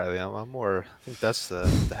about you, Riley. I'm more. I think that's the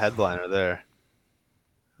headliner there.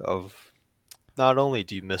 Of not only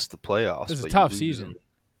do you miss the playoffs, It was a but you tough lose season. them.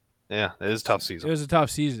 Yeah, it is a tough It season. was a tough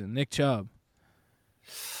season. Nick Chubb,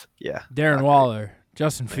 Yeah, Darren not Waller,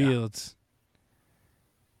 Justin Fields.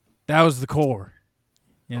 That was the core.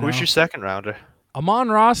 You great. Who's know? your second rounder?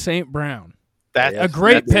 Amon-Ra St. Brown. That Yeah, A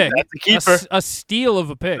great that's, pick. That's a keeper. A steal of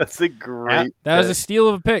a pick. That's a great. That was a pick. steal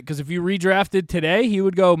of a pick because if you redrafted today, he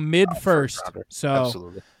would go mid first. rounder. So,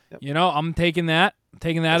 Absolutely. Yep. you know, I'm taking that. I'm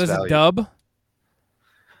taking that That's as value. a dub.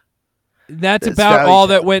 That's It's about value. all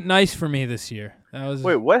that went nice for me this year. That was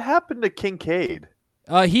Wait, what happened to Kincaid?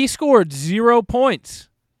 he scored 0 points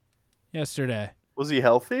yesterday. Was he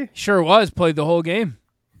healthy? Sure was. Played the whole game.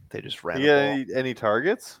 They just ran He the got ball. any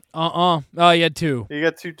targets? Oh, he had 2. He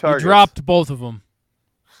got 2 He targets. dropped both of them.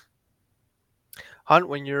 Hunt,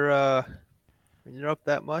 when you're up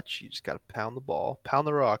that much, you just gotta pound the ball, pound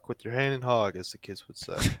the rock with your hand and hog, as the kids would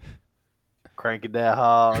say. Cranking that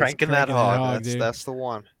hog. Cranking cranking that that hog. hog, dude. That's the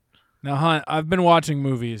one. Now, Hunt, I've been watching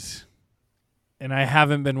movies, and I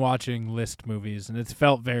haven't been watching list movies, and it's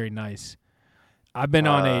felt very nice. I've been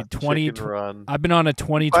on a 20. Chicken Run. I've been on a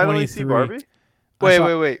Finally see 2023. Barbie? I Wait,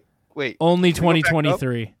 saw- wait. Only Can we go back up?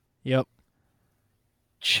 2023. Yep.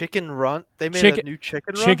 Chicken Run. They made a Chicken- new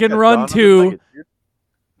Chicken Run. Chicken Yeah, Run Dawn of the 2. Nugget, dude.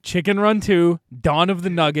 Chicken Run 2, Dawn of the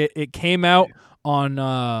Nugget. It came out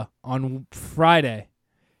on Friday.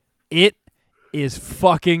 It is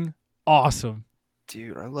fucking awesome.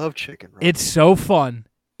 Dude, I love Chicken Run. It's so fun.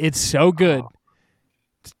 It's so good.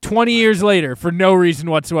 20 years later, for no reason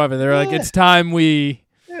whatsoever, they're like, Yeah. it's time we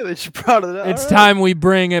yeah, they just brought it out. it's All right. time we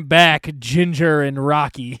bring it back, Ginger and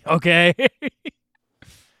Rocky. Okay.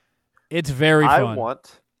 It's very I fun.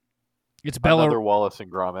 want It's Bella. another Wallace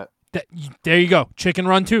and Gromit. There you go. Chicken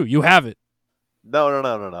Run 2. You have it.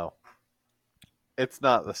 No. It's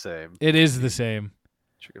not the same. It is the same.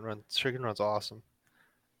 Chicken Run's awesome.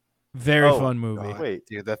 Very Oh, fun movie. God, Wait.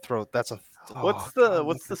 dude, that throw. That's a. What's oh, the God,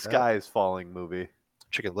 What's the look at that. Sky is Falling movie?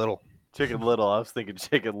 Chicken Little. Chicken Little. I was thinking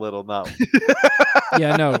Chicken Little, not.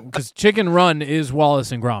 Yeah, no, because Chicken Run is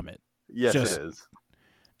Wallace and Gromit. Yes, Just- it is.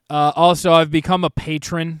 Also, I've become a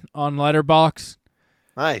patron on Letterboxd.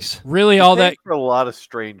 Nice. Really, You all pay that for a lot of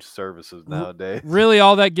strange services nowadays. really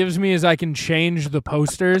all that gives me is I can change the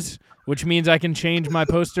posters, which means I can change my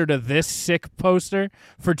poster to this sick poster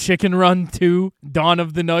for Chicken Run 2, Dawn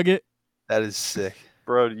of the Nugget. That is sick.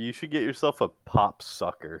 Bro, you should get yourself a pop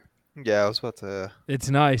sucker. Yeah, I was about to. It's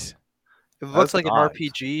nice. It looks like an nice.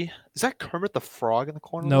 RPG. Is that Kermit the Frog in the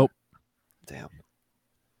corner? Nope. there? Damn.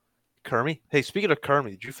 Kermit. Hey, speaking of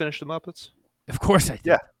Kermit, did you finish the Muppets? Of course I did.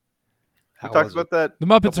 Yeah. How We talked was about it? that. The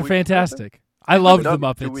Muppets couple are weeks ago, I think. fantastic. I love No,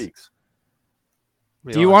 the 2 Muppets. weeks.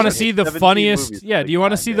 Do you want to like see the 17 funniest? movies in Yeah. like Do you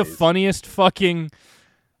want to 9 see the days. funniest fucking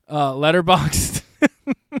Letterboxd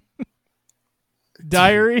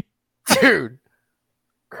diary? Dude.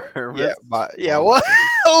 Kermit's What?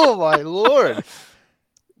 Oh my lord!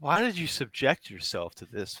 Why did you subject yourself to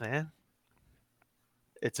this, man?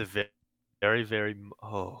 It's a very, very.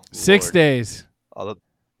 Oh. 6 Lord. days. Although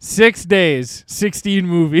 6 days. 16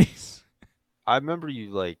 movies. I remember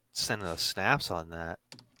you like sending us snaps on that,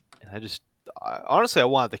 and honestly I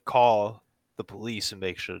wanted to call the police and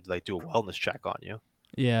make sure to like do a wellness check on you.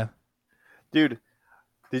 Yeah. Dude,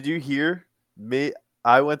 did you hear me?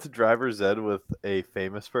 I went to driver's ed with a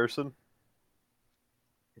famous person,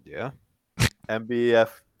 Yeah.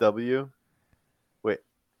 MBFW. Wait,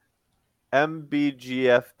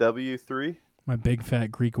 MBGFW3. My Big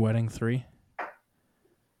Fat Greek Wedding 3.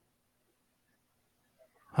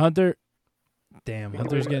 Hunter. Damn,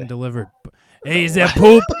 Hunter's getting delivered. Hey, is that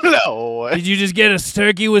poop? No way. Did you just get a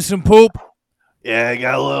turkey with some poop? Yeah, I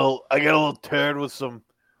got a little turd with some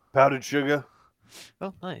powdered sugar.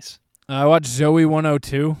 Oh, nice. I watched Zoe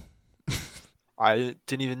 102. I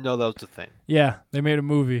didn't even know that was a thing. Yeah, they made a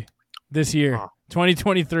movie this year, Huh.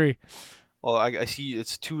 2023. Well, I see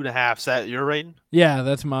it's 2.5. Is that your rating? Yeah,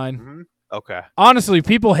 that's mine. Mhm. Okay. Honestly,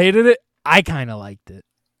 people hated it. I kind of liked it.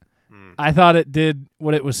 Hmm. I thought it did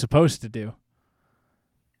what it was supposed to do.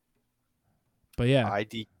 But yeah,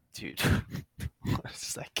 ID, dude. What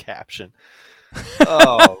is that caption?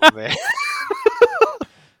 Oh man.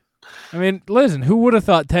 I mean, listen, who would have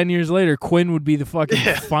thought 10 years later Quinn would be the fucking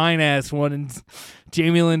Yeah. fine ass one and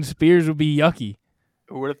Jamie Lynn Spears would be yucky?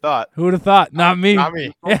 Who would have thought? Who would have thought? Not me. Not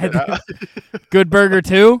me. Yeah, dude. Good Burger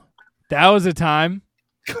 2. That was a time.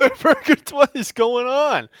 Good Burger. What is going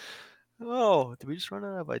on? Oh, did we just run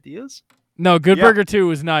out of ideas? No, Good Yeah. Burger 2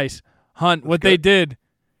 was nice. Hunt, what they did,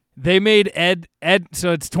 they made Ed,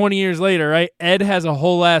 so it's 20 years later, right? Ed has a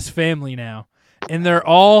whole ass family now, and they're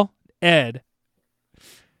all Ed.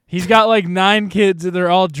 He's got like 9 kids, and they're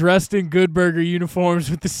all dressed in Good Burger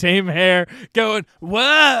uniforms with the same hair, going,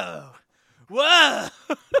 whoa, whoa.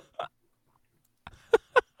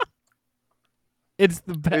 It's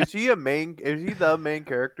the best. Is he the main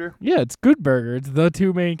character? Yeah, it's Good Burger. It's the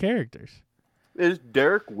 2 main characters. Is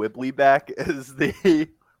Derek Whibley back as the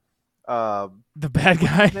The bad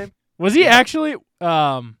guy. name? Was he Yeah. actually?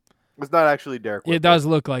 It's not actually Derek Whibley. It does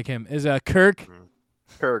look like him. Is Kirk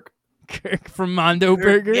Kirk. from Mondo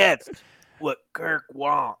Burger? Gets what Kirk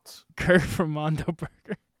wants. Kirk from Mondo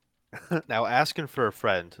Burger. Now, asking for a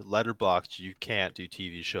friend, Letterboxd, you can't do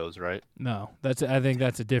TV shows, right? No, I think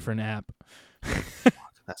that's a different app.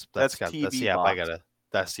 That's That's that's TV the app I Box. gotta.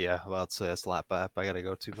 That's Well, it's that's the app I gotta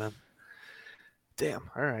go to, man. Damn.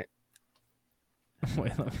 All right.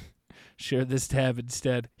 Wait, let me share this tab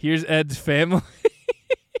instead. Here's Ed's family.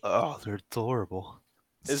 Oh, they're adorable.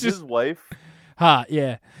 It's Is just- his wife? Yeah.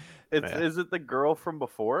 Yeah. Is it the girl from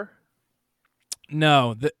before?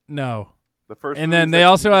 No, no. The first. And movie then is they like-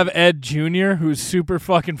 also have Ed Jr., who's super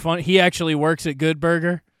fucking funny. He actually works at Good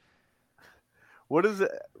Burger. What does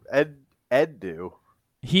Ed do?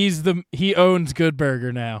 He owns Good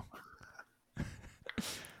Burger now.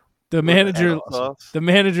 The manager Sauce? the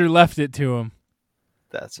manager left it to him.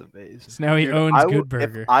 That's amazing. So now he Dude, owns I Good would-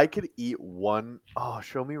 Burger. If I could eat one,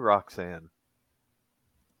 show me Roxanne.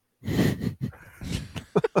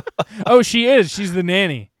 Oh, she is. She's the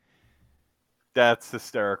nanny. That's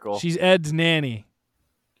hysterical. She's Ed's nanny.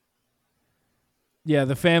 Yeah,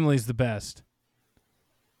 the family's the best.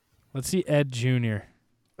 Let's see Ed Jr.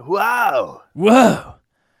 Wow. Whoa.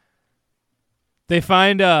 They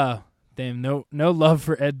find damn no love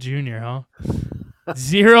for Ed Jr., huh?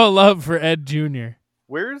 Zero love for Ed Jr.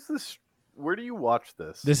 Where is this? Where do you watch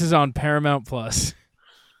this? This is on Paramount Plus.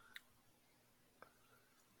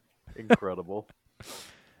 Incredible.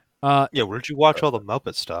 Yeah, where'd you watch all the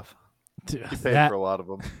Muppet stuff? You paid for a lot of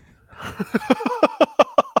them.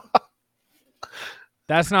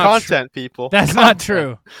 That's not true. Content, people. That's not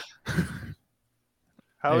true.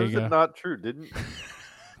 How There is you it go. not true? Didn't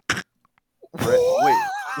wait?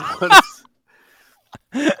 What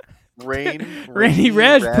is... Rainy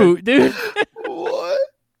Rajput, dude. What?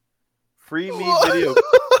 Free me video.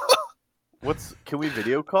 Can we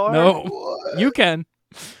video call her? No, What? you can.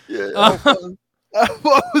 Yeah.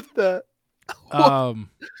 What was that?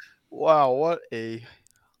 Wow, what a.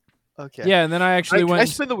 Okay. Yeah, and then I actually Can I went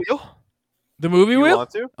spin the wheel? the movie You wheel. want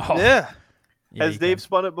to? Oh, Yeah. Yeah, Has you Dave can.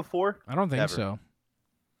 spun it before? I don't think Never. so.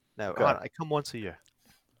 No, Okay. I come once a year.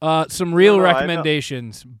 Some real No, I know.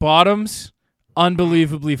 recommendations. Bottoms,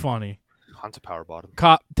 unbelievably funny. Hunter Power Bottom.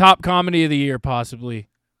 Top comedy of the year, possibly.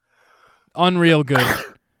 Unreal good.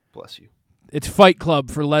 Bless you. It's Fight Club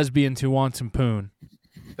for lesbians who want some poon.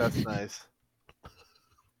 That's nice.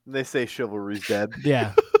 And they say chivalry's dead.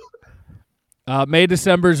 Yeah. May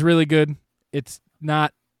December is really good. It's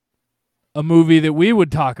not a movie that we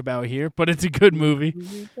would talk about here, but it's a good movie.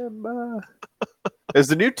 Is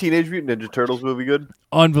the new Teenage Mutant Ninja Turtles movie good?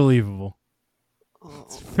 Unbelievable.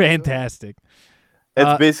 It's fantastic.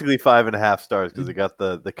 It's basically 5.5 stars because it got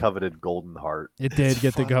the coveted golden heart. It did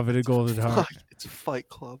get the coveted golden heart. It's a Fight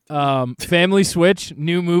Club. Family Switch,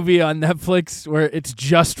 new movie on Netflix where it's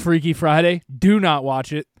just Freaky Friday. Do not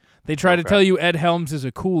watch it. They try to Okay. tell you Ed Helms is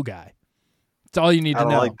a cool guy. That's all you need I to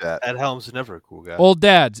don't know. like that. Ed Helms is never a cool guy. Old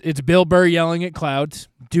Dads. It's Bill Burr yelling at clouds.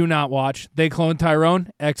 Do not watch. They Clone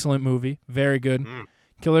Tyrone. Excellent movie. Very good.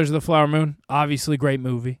 Killers of the Flower Moon. Obviously great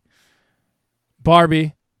movie.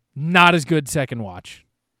 Barbie. Not as good second watch.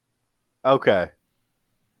 Okay.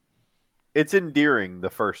 It's endearing, the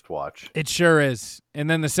first watch. It sure is. And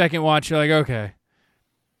then the second watch, you're like, okay.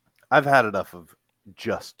 I've had enough of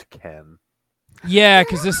just Ken. Yeah,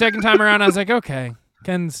 because the second time around, I was like, okay.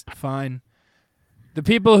 Ken's fine. The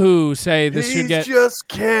people who say this He's should get... just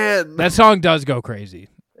Ken. That song does go crazy.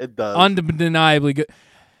 It does. Undeniably good.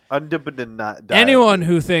 Undeniably. Anyone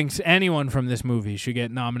who thinks anyone from this movie should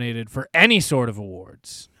get nominated for any sort of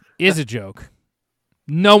awards is a joke.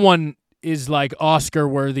 No one is like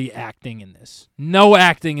Oscar-worthy acting in this. No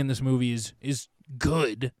acting in this movie is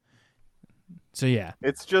good. So yeah,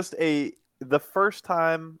 It's just the first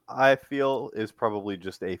time I feel is probably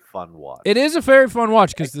just a fun watch. it is a very fun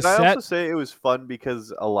watch because the Can I set. also say it was fun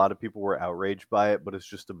because a lot of people were outraged by it, but it's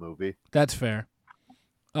just a movie. That's fair.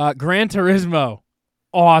 Gran Turismo,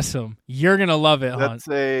 awesome. You're gonna love it, Hunt. That's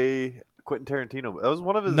a Quentin Tarantino. That was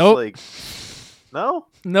one of his Nope. like. No,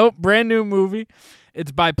 Nope, brand new movie.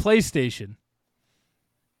 It's by PlayStation.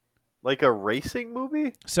 like a racing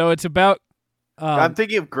movie. So it's about. I'm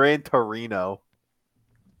thinking of Gran Torino.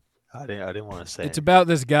 I didn't want to say It's it. about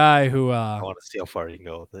this guy who. I want to see how far you can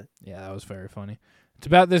go with it. Yeah, that was very funny. It's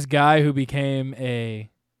about this guy who became a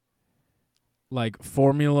like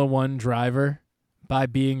Formula One driver by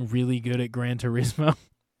being really good at Gran Turismo.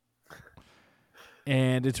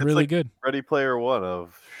 And it's really like good. Ready Player One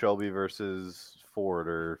of Shelby versus Ford,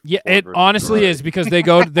 or Yeah, Ford it versus honestly Ferrari. is because they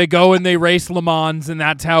go and they race Le Mans and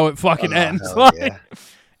that's how it fucking ends. hell Like, yeah.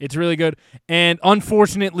 it's really good. And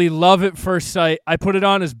unfortunately, Love at First Sight, I put it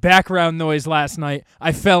on as background noise last night.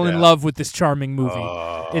 I fell in Yeah. love with this charming movie.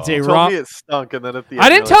 It's a You told rom me it stunk, and then at the I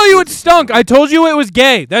end didn't you're tell like, you it stunk. I told you it was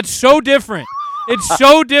gay. That's so different. It's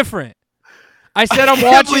so different. I said I'm I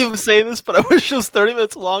can't watching. believe I'm saying this, but I wish it was 30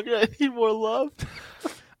 minutes longer. I need more love.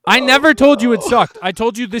 I never told you it sucked. I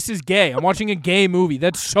told you this is gay. I'm watching a gay movie.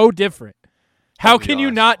 That's so different. How Oh my can you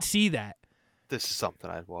gosh. not see that? This is something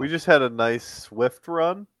I'd watch. We just had a nice Swift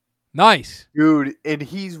run, Nice. dude, and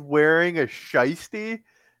he's wearing a shiesty.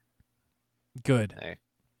 Good.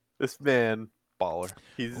 This man, baller.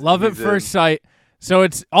 he's Love at he's First in. Sight. So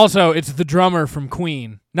it's the drummer from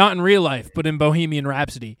Queen. Not in real life, but in Bohemian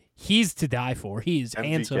Rhapsody. He's to die for. He is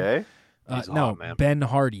handsome. MGK. He's No, hot, man. Ben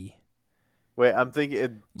Hardy. Wait, I'm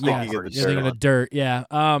thinking. Yeah, Thinking of the you're thinking Dirt. of Dirt. Yeah.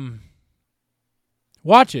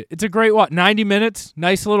 Watch it. It's a great watch. 90 minutes.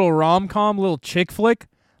 Nice little rom-com, little chick flick.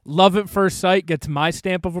 Love at First Sight gets my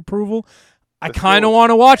stamp of approval. I Let's kind of go. want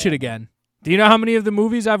to watch it again. Do you know how many of the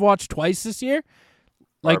movies I've watched twice this year?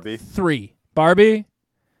 Like Barbie. 3. Barbie.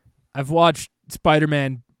 I've watched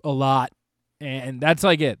Spider-Man a lot, and that's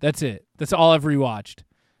like it. That's it. That's all I've rewatched.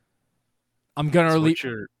 I'm gonna So release.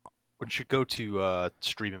 what's your go-to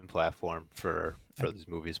streaming platform for these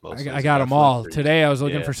movies mostly? I Is it got them all. Netflix or- Today I was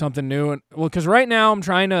looking Yeah. for something new, and well, because right now I'm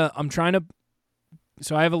trying to.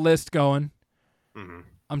 So I have a list going. Mhm.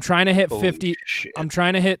 I'm trying to hit Holy 50. shit. I'm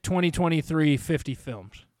trying to hit 2023 50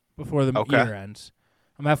 films before the Okay. year ends.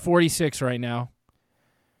 I'm at 46 right now.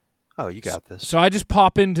 Oh, you got this. So I just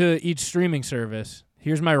pop into each streaming service.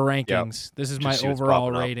 Here's my rankings. This is Just my see what's overall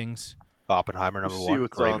popping up. ratings. Oppenheimer number See 1.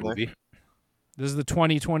 what's Great on there. movie. This is the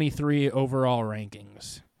 2023 overall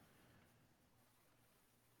rankings.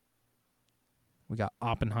 We got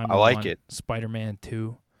Oppenheimer. I like 1, it. Spider-Man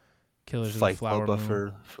 2, Killers Fight of the Flower Club Moon.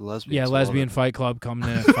 for lesbians. Yeah, I love Lesbian it. Fight Club coming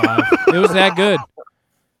in at 5. It was that good.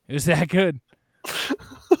 It was that good.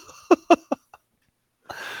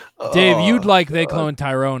 Dave, Oh, you'd like They Clone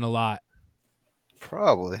Tyrone a lot.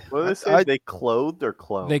 Probably. What did they say? I- They clothed or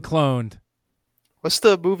cloned? They cloned. What's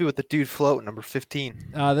the movie with the dude floating? Number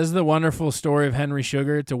 15. This is The Wonderful Story of Henry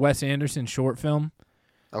Sugar. It's a Wes Anderson short film.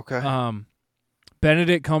 Okay.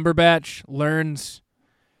 Benedict Cumberbatch learns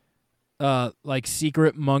like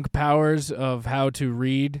secret monk powers of how to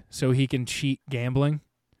read so he can cheat gambling.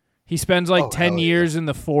 He spends like 10 years in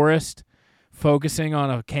the forest focusing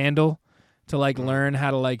on a candle to like learn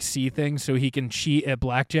how to like see things so he can cheat at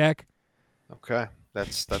blackjack. Okay.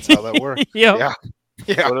 That's how that works. Yep. Yeah.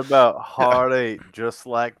 Yeah. What about Heart 8, Just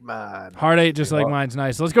Like Mine? Heart 8, Just Like Mine's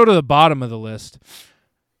nice. Let's go to the bottom of the list.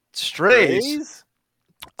 Strays.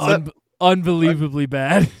 Unbelievably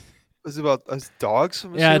bad. Is it about dogs?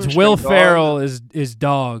 I'm Yeah, assuming? it's Will Stray Ferrell dogs? is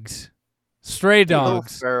dogs. Stray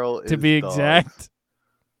dogs, Ferrell to is be dogs. exact.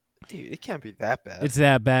 Dude, it can't be that bad. It's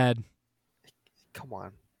that bad. Come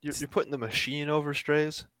on. You're putting the machine over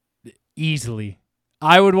Strays? Easily.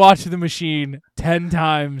 I would watch The Machine 10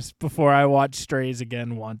 times before I watch Strays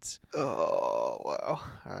again once. Oh, wow. All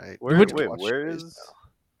right. Where, Which- wait, Watch where Strays is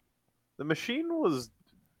the machine? Was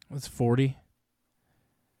It's 40.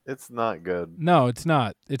 it's not good? No, it's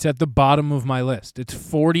not. It's at the bottom of my list. It's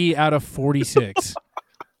 40 out of 46.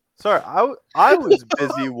 Sorry, I was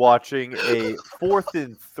busy watching a 4th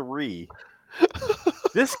and 3.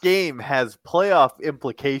 This game has playoff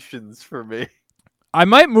implications for me. I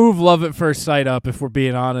might move Love at First Sight up if we're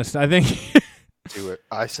being honest. I think Do it.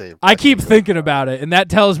 I say. I keep thinking about it, and that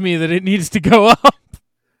tells me that it needs to go up.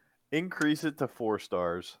 Increase it to 4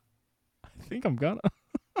 stars. I think I'm gonna.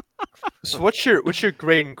 So what's your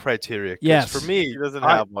grading criteria? 'Cause Yes. For me, He doesn't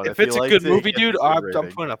have one. if he it's a likes good it, he movie, gets dude, a good I'm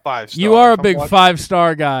rating. putting a 5 star. You are a If I'm big watching-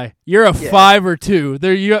 5-star guy. You're a Yeah. 5 or 2.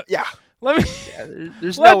 There you. Yeah. Let me. Yeah,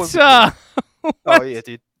 there's no. Let's in between. Oh yeah,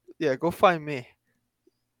 dude. Yeah, go find me.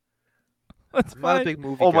 let's I'm not a find. big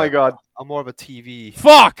movie. Oh my guy. God, I'm more of a TV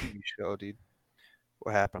Fuck. show, dude.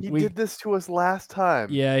 What happened? he We- did this to us last time.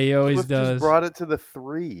 Yeah, he always Swift does. just brought it to the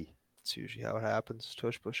 3, It's usually how it happens.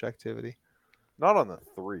 Tush push activity. not on the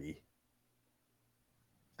 3.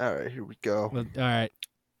 All right, here we go. All right.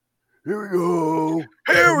 Here we go.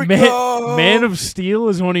 Here we Man, go. Man of Steel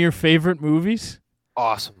is one of your favorite movies.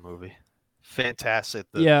 Awesome movie. Fantastic.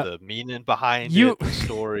 The, Yeah. the meaning behind You- it, the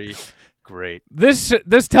story. Great. This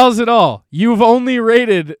tells it all. You've only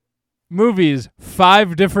rated movies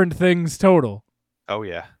 5 different things total. Oh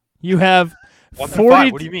yeah. You have 1 through 40,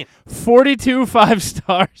 5. What do you mean? 42 5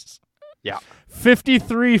 stars. Yeah.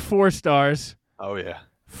 53 4 stars. Oh yeah.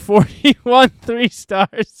 41 3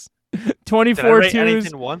 stars. Did I 24 rate 2s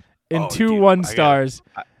anything 1? and Oh, 2 dude, 1 I got it. stars.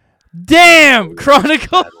 I- Damn,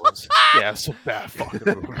 Chronicle. Bad ones. Yeah, some bad fucking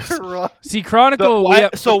movies. See, Chronicle.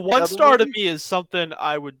 So the 1 other star to movie? me is something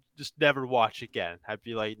I would just never watch again. I'd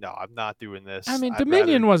be like, no, I'm not doing this. I mean, I'd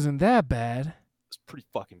Dominion rather- wasn't that bad. It's pretty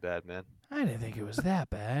fucking bad, man. I didn't think it was that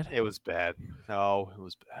bad. It was bad. No, it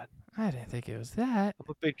was bad. I didn't think it was that. I'm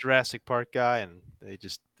a big Jurassic Park guy, and they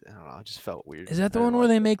just, I don't know, it just felt weird. Is that the I one didn't where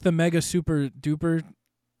like they it. make the mega super duper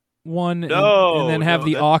one No, and then have no,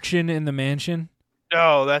 the that- auction in the mansion?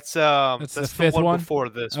 No, that's That's the fifth one one? before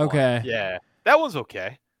this. Okay. One. Yeah, that one's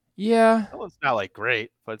okay. Yeah. That one's not like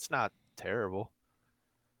great, but it's not terrible.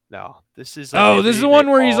 No, this is. Oh, this is the one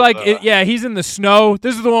where he's like, yeah, he's in the snow.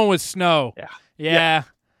 This is the one with snow. Yeah. Yeah.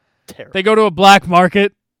 terrible. They go to a black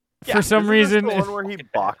market Yeah, for some Isn't this reason. the one where he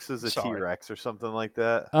boxes a Sorry. T-Rex or something like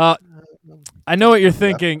that. I know what you're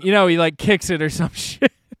thinking. You know, he like kicks it or some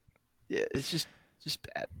shit. Yeah, it's just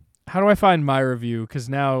bad. How do I find my review? Because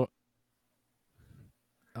now,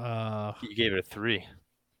 You gave it a 3.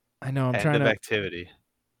 I know I'm End trying of to. activity.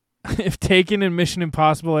 If Taken and Mission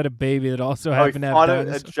Impossible had a baby that also Oh, he happened to have fought a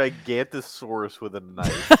dinosaurs. Gigantosaurus with a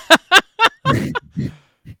knife.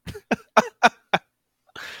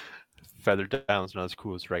 Feathered Down's not as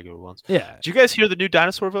cool as regular ones. Yeah. Did you guys hear the new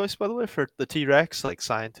dinosaur voice, by the way, for the T-Rex? Like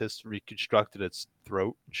scientists reconstructed its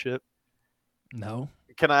throat and shit. No.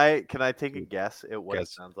 Can I take a guess at what it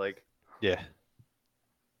Guess. sounds like? Yeah,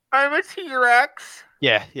 I'm a T-Rex.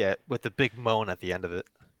 yeah, with the big moan at the end of it.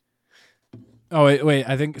 Oh wait.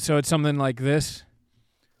 I think so. It's something like this.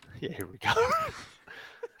 Yeah, here we go.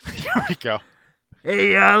 Here we go.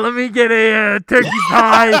 Hey, let me get a turkey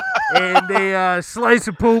pie and a slice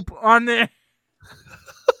of poop on there.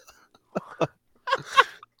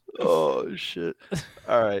 Oh shit!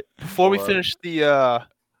 All right, before we Hold on. finish the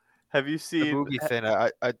Have you seen? movie thing,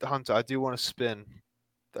 Hunter, I do want to spin.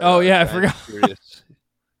 Oh, yeah, I I'm forgot. curious.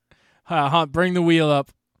 Hunt, bring the wheel up.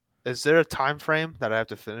 Is there a time frame that I have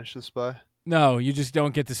to finish this by? No, you just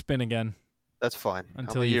don't get to spin again. That's fine.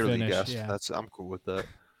 Until I'm a you yearly finish, guest. yeah. I'm cool with that.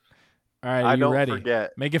 All right, I are you don't ready?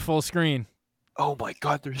 forget. Make it full screen. Oh my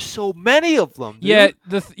god, there's so many of them. Dude.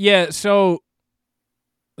 Yeah, so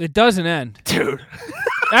it doesn't end. dude.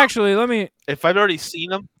 Actually, let me. If I've already seen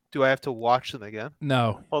them, do I have to watch them again?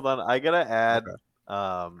 No, Hold on, I gotta add.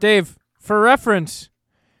 Dave. For reference,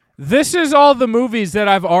 this is all the movies that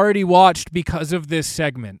I've already watched because of this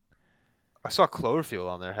segment. I saw Cloverfield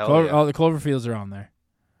on there. Hell yeah. All the Cloverfields are on there.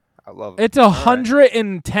 I love it. It's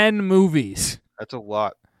 110 movies. That's a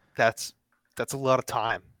lot. That's a lot of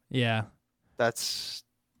time. Yeah. That's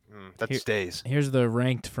Here- days. Here's the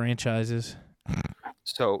ranked franchises.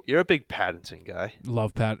 So you're a big Paddington guy.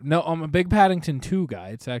 Love No, I'm a big Paddington 2 guy.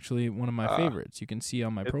 It's actually one of my favorites. You can see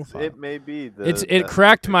on my profile. It may be the. It best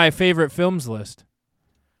cracked movie. my favorite films list.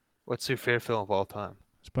 What's your favorite film of all time?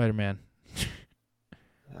 Spider-Man.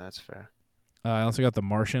 That's fair. I also got The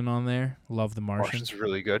Martian on there. Love The Martian. Martian's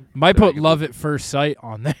really good. Might Very put good Love movie. at First Sight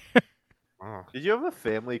on there. Oh, Did you have a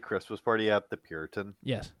family Christmas party at the Puritan?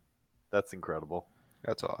 Yes. That's incredible.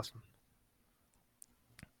 that's awesome.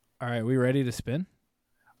 All right, we ready to spin?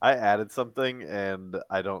 I added something, and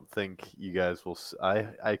I don't think you guys will.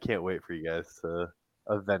 I can't wait for you guys to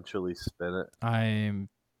eventually spin it. I'm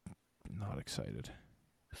not excited.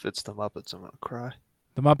 If it's the Muppets, I'm gonna cry.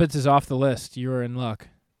 The Muppets is off the list. You are in luck.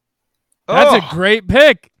 That's a great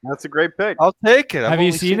pick. That's a great pick. I'll take it. I've Have you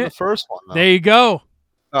only seen the it? first one, though. There you go.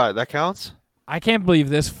 All right, that counts. I can't believe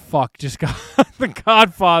this fuck just got The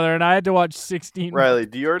Godfather, and I had to watch 16. Riley,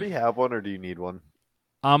 do you already have one, or do you need one?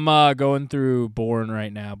 I'm going through Bourne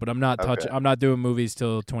right now, but I'm not touching. Okay. I'm not doing movies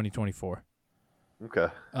till 2024. Okay.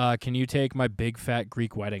 Can you take my big fat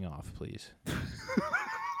Greek wedding off, please?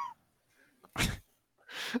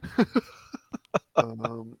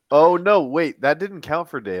 Oh no! Wait, that didn't count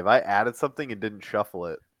for Dave. I added something and didn't shuffle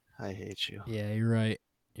it. I hate you. Yeah, you're right.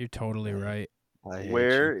 You're totally right. I hate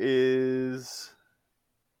Where you. is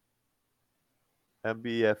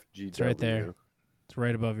MBFGW? It's right there. It's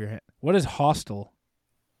right above your head. What is Hostel?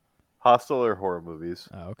 Hostel or horror movies?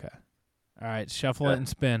 Oh, okay. All right, shuffle it Okay. and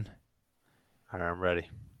spin. All right, I'm ready.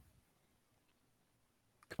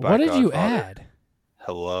 What Goodbye, did you Godfather. add?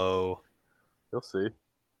 Hello. You'll see.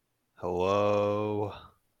 Hello.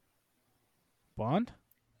 Bond?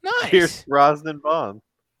 Nice. Pierce Brosnan Bond.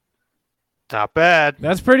 Not bad.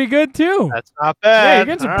 That's pretty good too. That's not Yeah, bad. you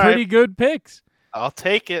got some All pretty right. good picks. I'll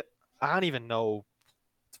take it. I don't even know,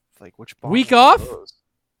 like, which Bond Week one off? of those.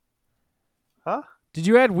 Huh? Did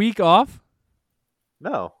you add week off?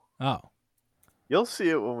 No. Oh, You'll see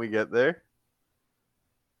it when we get there.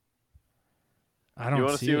 I don't You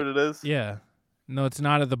want to see it. what it is? Yeah. No, it's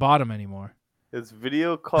not at the bottom anymore. It's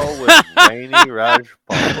video call with Rainey Rajpal.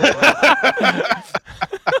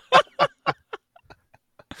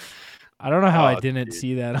 I don't know how I Oh, didn't dude.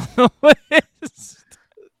 see that on the list.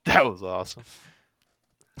 That was awesome.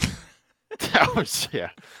 That was yeah.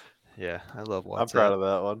 I love WhatsApp. I'm proud of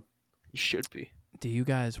that one. You should be. Do you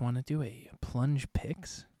guys want to do a plunge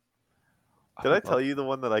picks? Did I tell you the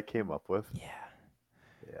one that I came up with? Yeah.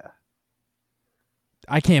 Yeah.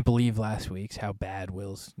 I can't believe last week's how bad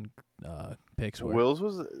Will's picks were. Will's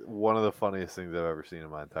was one of the funniest things I've ever seen in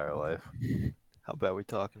my entire life. How bad we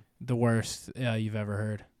talking? The worst you've ever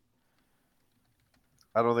heard.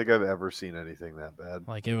 I don't think I've ever seen anything that bad.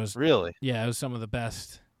 Like it was. Really? Yeah, it was some of the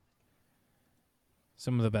best.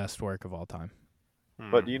 Some of the best work of all time.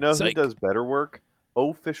 But do you know who Psych. does better work?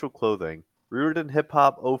 Official Clothing. Rooted in hip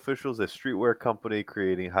hop, Official is a streetwear company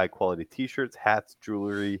creating high quality t shirts, hats,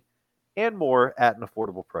 jewelry, and more at an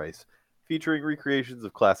affordable price. Featuring recreations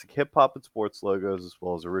of classic hip hop and sports logos as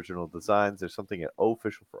well as original designs, there's something at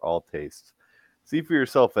Official for all tastes. See for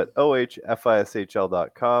yourself at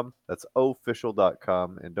ohfishl.com. That's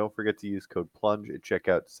official.com. And don't forget to use code PLUNGE at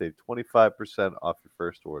checkout to save 25% off your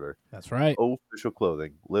first order. That's right. Official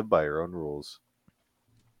Clothing. Live by your own rules.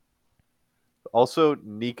 Also,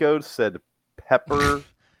 Nico said Pepper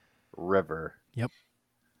River.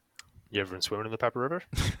 You ever been swimming in the Pepper River?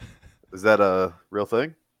 Is that a real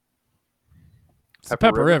thing? It's the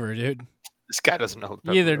Pepper River, dude. This guy doesn't know.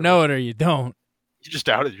 The You either River. know it or you don't. You just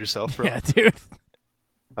outed yourself, bro. Yeah, dude.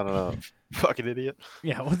 I don't know. Fucking idiot.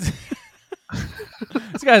 Yeah, what's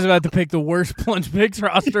this guy's about to pick the worst plunge picks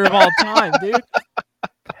roster of all time, dude.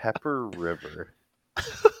 Pepper River.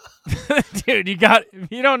 Dude,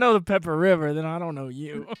 if you don't know the Pepper River, then I don't know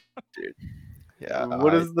you. Yeah.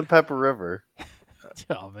 What is the Pepper River?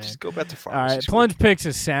 Oh man. Just go back to All pharmacy right, school. plunge picks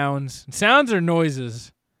is sounds. Sounds or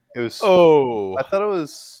noises? It was. Oh. I thought it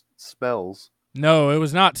was smells. No, it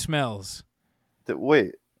was not smells.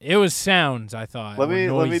 Wait. It was sounds, I thought. Let or me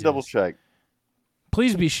noises. double check.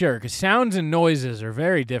 Please be sure, because sounds and noises are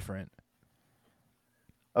very different.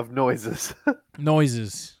 Of noises.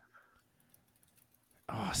 Noises.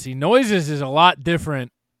 Oh, see, noises is a lot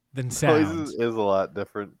different than sounds. Noises is a lot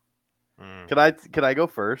different. Mm. Can I go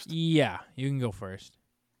first? Yeah, you can go first.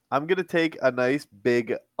 I'm gonna take a nice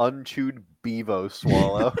big unchewed bevo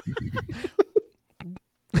swallow.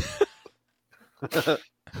 Oh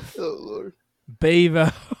Lord. Bevo.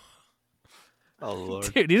 Oh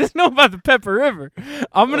Lord. Dude, he doesn't know about the Pepper River.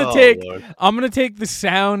 I'm gonna take the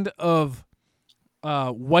sound of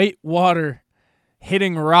white water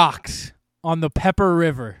hitting rocks on the Pepper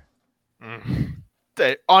River.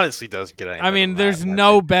 That honestly doesn't get any. I mean, there's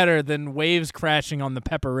no better than waves crashing on the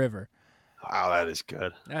Pepper River. Wow, that is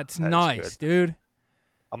good. That's That is nice, dude.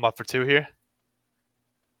 I'm up for 2 here.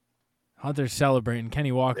 Hunter's celebrating.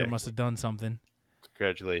 Kenny Walker Yeah. must have done something.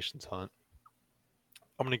 Congratulations, Hunt.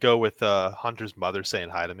 I'm gonna go with Hunter's mother saying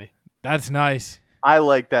hi to me. That's nice. I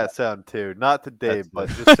like that sound too. Not to Dave,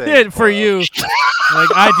 That's but just saying For you. Like,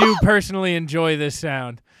 I do personally enjoy this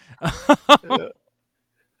sound. All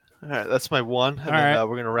right, that's my one. And All then right.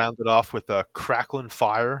 we're gonna round it off with a crackling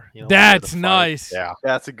fire. You know, That's the fire- nice. Yeah,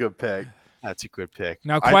 That's a good pick. that's a good pick.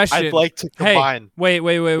 Now, I'd question. like to Hey, combine wait.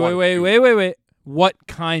 one, two. Wait. What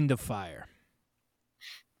kind of fire?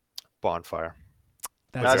 bonfire.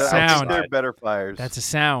 That's I a think sound. there are better fires. That's a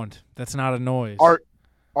sound. That's not a noise.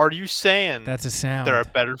 Are you saying That's a sound. there are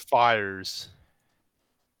better fires?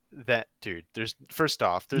 That dude, there's first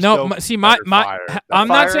off, there's No, no. see, my- better my- fire. ha- The I'm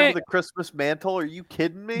not fire of saying the Christmas mantle. Are you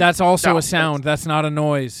kidding me? that's also No, a sound. That's not a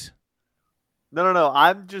noise. No.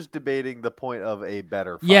 I'm just debating the point of a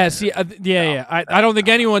better fire. Yeah, see, yeah. I don't think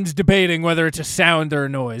anyone's debating whether it's a sound or a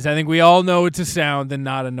noise. I think we all know it's a sound and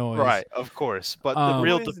not a noise. Right, of course, but the Um,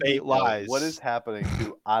 real Who is debate Nico? lies. What is happening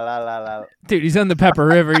to la la la? Dude, he's on the Pepper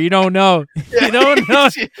River. You don't know. You don't know.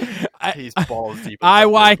 He's balls deep. in the Pepper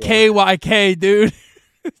River. IYKYK, dude.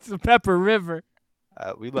 It's the Pepper River.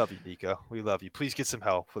 We love you, Nico. We love you. Please get some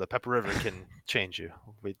help. The Pepper River can change you.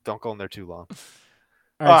 We don't go in there too long.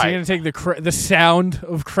 All right, so Alright. you're gonna take the sound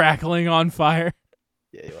of crackling on fire.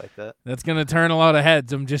 Yeah, you like that? That's gonna turn a lot of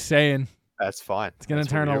heads. I'm just saying. That's fine. It's gonna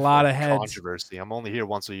That's what turn we're a here lot for. of heads. Controversy. I'm only here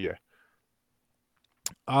once a year.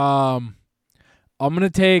 I'm gonna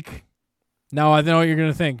take. No, I know what you're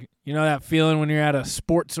gonna think. You know that feeling when you're at a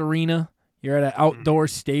sports arena, you're at an outdoor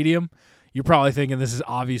stadium. You're probably thinking this is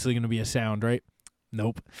obviously gonna be a sound, right?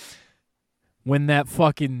 Nope. When that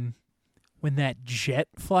jet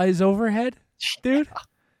flies overhead, dude.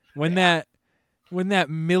 When that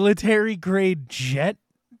military grade jet,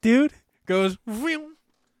 dude, goes vroom,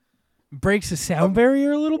 breaks the sound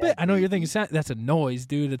barrier a little bit. I know you're thinking that's a noise,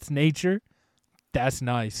 dude. It's nature. That's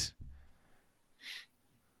nice.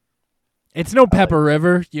 It's no Pepper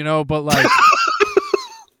River, you know, but like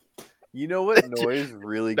You know what noise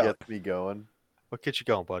really No. gets me going? What gets you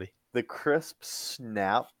going, buddy? The crisp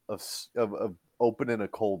snap of opening a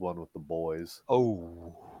cold one with the boys.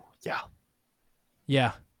 Oh, yeah.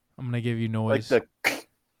 yeah, I'm gonna give you Like noise. Or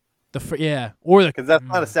the because that's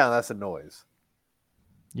not a sound, that's a noise.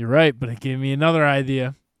 You're right, but it gave me another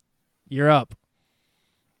idea. You're up.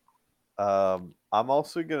 I'm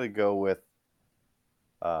also gonna go with.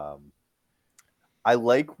 I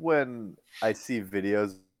like when I see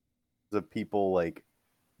videos of people like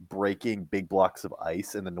breaking big blocks of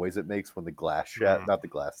ice and the noise it makes when the glass not the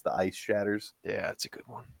glass, the ice shatters. Yeah, that's a good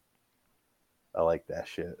one. I like that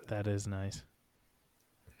shit. That is nice.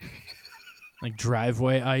 Like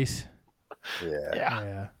driveway ice. Yeah.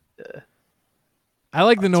 Yeah. Yeah. I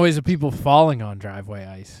like the noise of people falling on driveway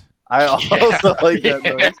ice. I also like that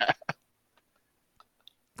noise.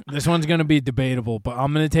 This one's going to be debatable, but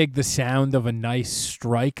I'm going to take the sound of a nice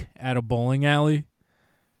strike at a bowling alley.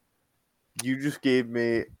 You just gave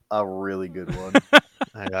me a really good one.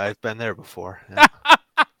 I've been there before. Yeah.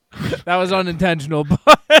 That was unintentional, but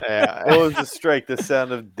Yeah. What was the strike? The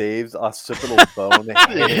sound of Dave's occipital bone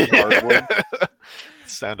hitting hardwood.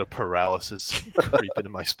 Sound of paralysis creeping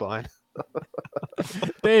in my spine.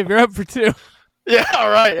 Dave, you're up for 2. Yeah, all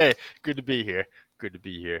right. Hey, good to be here. Good to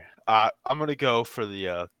be here. I'm gonna go for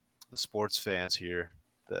the sports fans here.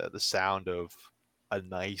 The sound of a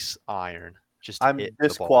nice iron. Just I'm hit the ball.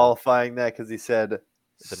 disqualifying that because he said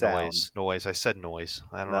The sound. noise. I said noise.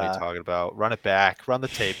 I don't know what Nah. you're talking about. Run it back. Run the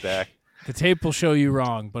tape back. The tape will show you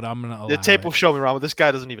wrong, but I'm going to allow The tape it. will show me wrong, but this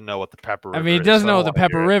guy doesn't even know what the Pepper River I mean, he is, doesn't so know I what the wanna hear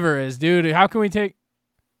Pepper it. River is, dude. How can we take...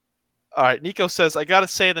 All right, Nico says, I gotta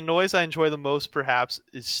say the noise I enjoy the most perhaps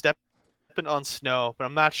is stepping on snow, but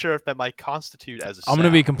I'm not sure if that might constitute as a I'm going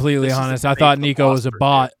to be sound. completely This is honest. a I debate thought for Nico was a philosophers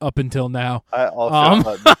bot up until now. I also Um,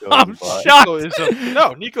 thought Nico was I'm a bot.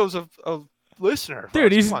 shocked. Nico's a listener. for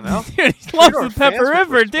Dude, us. he's, Come on now. dude, he Treat loves our the Pepper fans with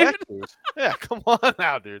River, dude. respect, dude. Yeah, come on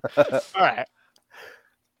now, dude. All right.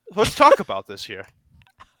 Let's talk about this here.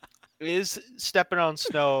 Is stepping on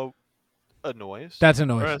snow a noise? That's a or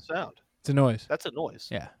noise. a sound? It's a noise. That's a noise.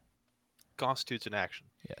 Yeah. Constitutes an action.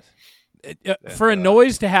 Yes. For a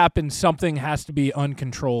noise to happen, something has to be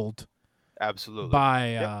uncontrolled Absolutely.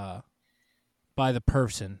 by the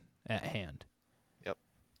person at hand.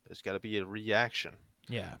 There's got to be a reaction.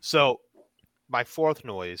 Yeah. So, my fourth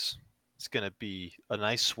noise is going to be a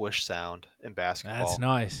nice swish sound in basketball. That's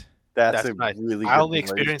nice. That's That's a nice. really I good only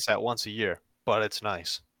noise. experience that once a year, but it's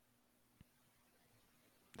nice.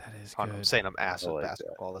 That is I'm good. saying I'm ass I at like that.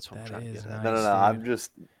 basketball. That's what I'm That trying to is get at. No, nice. I'm dude.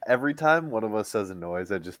 just every time one of us says a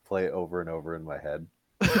noise, I just play it over and over in my head.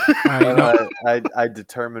 All right, And no- I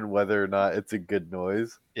determine whether or not it's a good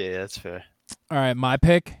noise. Yeah, that's fair. all right, my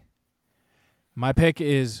pick. My pick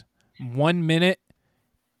is 1 minute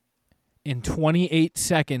and 28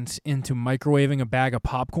 seconds into microwaving a bag of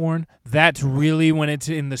popcorn. That's really when it's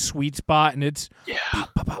in the sweet spot and it's pop,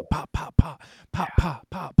 pop, pop, pop, pop, pop, pop, pop,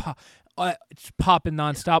 pop, pop. It's popping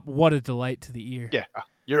nonstop. What a delight to the ear. Yeah,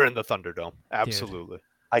 you're in the Thunderdome. Absolutely.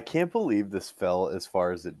 I can't believe this fell as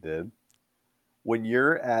far as it did. When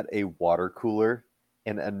you're at a water cooler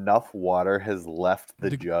and enough water has left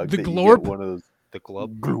the jug the that you glorp? get one of those The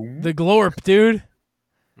glove. gloom, The glorp, dude.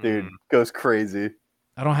 dude, goes crazy.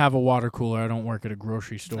 I don't have a water cooler. I don't work at a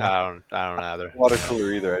grocery store. I don't either. Water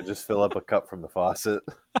cooler either. I just fill up a cup from the faucet.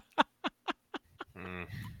 Mm.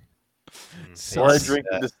 So- Or I Yes. drink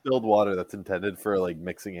the distilled water that's intended for like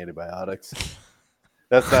mixing antibiotics.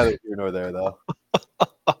 That's neither here nor there though.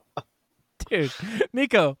 Dude,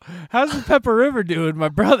 Nico, how's the Pepper River doing, my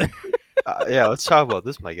brother? Yeah, let's talk about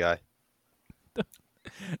this, my guy.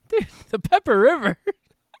 Dude, the Pepper River.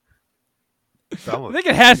 I'm I a- think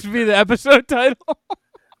it has to be the episode title.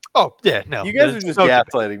 Oh yeah, no. You guys are there's just no-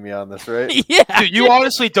 gaslighting me on this, right? Yeah. Dude, you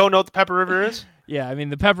honestly don't know what the Pepper River is? Yeah, I mean,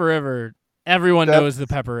 the Pepper River, everyone That's- knows the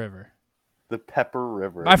Pepper River. The Pepper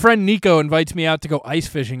River. My friend Nico invites me out to go ice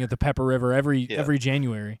fishing at the Pepper River every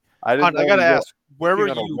January. I didn't Hon, I know gotta you were ask, where were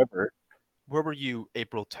fishing on a you? river Where were you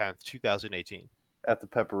April 10th, 2018? at the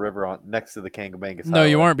Pepper River on next to the Kangamangas No,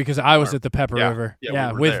 you Highway. weren't because I was Weren't. at the Pepper Yeah, River. yeah, Yeah,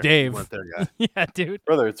 we were with there. Dave. We weren't there, guy. Yeah, dude.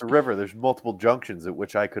 Brother, it's a river. There's multiple junctions at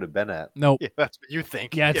which I could have been at. Nope. Yeah, that's what you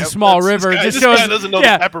think. Yeah, it's a Yep, small that's- river. This Just guy shows. doesn't know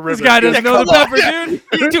yeah, the Pepper River. This guy doesn't Yeah, know the come on, Pepper, yeah.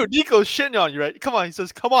 dude. Dude, Nico's shitting on you, right? Come on, he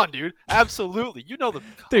says, "Come on, dude, absolutely." You know the.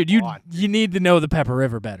 Dude, Come on. you need to know the Pepper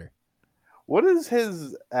River better. What is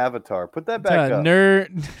his avatar? Put that It's back up.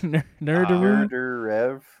 nerdaroo. Murder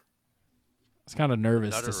Rev. I was kind of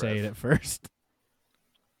nervous to Nutter say it Rev. at first.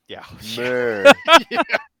 Yeah. Mur-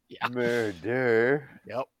 Yeah. Murder.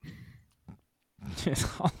 Yep. It's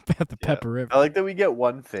all about the Yeah. Pepper River. I like that we get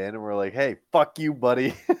one fan and we're like, "Hey, fuck you,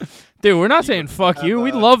 buddy." Dude, we're not saying fuck have, you.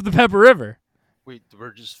 We love the Pepper River.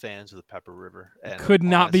 We're just fans of the Pepper River. And Could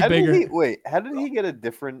not be How did bigger. he, wait, how did he get a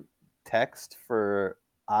different text for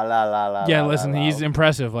ah la la la? Yeah, la, listen, la, he's la?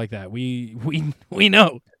 impressive like that. We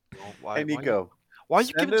know. Why, Hey Nico, why are you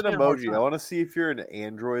send giving an me a hard emoji. I time? want to see if you're an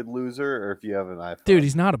Android loser or if you have an iPhone. Dude,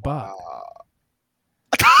 he's not a bot.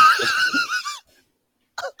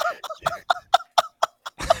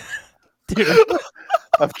 Dude,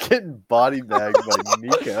 I'm getting body bagged by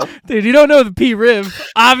Nico. dude, you don't know the P Riv.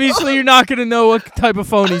 Obviously, you're not gonna know what type of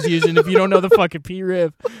phone he's using if you don't know the fucking P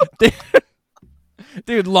Riv.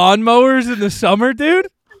 Dude, lawnmowers in the summer, dude.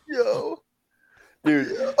 Yo,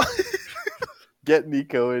 dude, get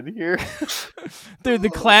Nico in here. Dude, the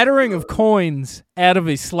clattering of coins out of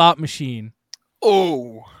a slot machine.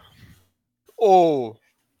 Oh,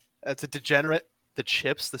 that's a degenerate. The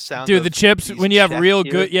chips, the sound. Dude, of the chips these when you have check real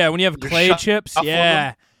here. good, yeah, when you have You're clay chips, shuffling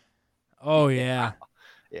yeah. Oh yeah.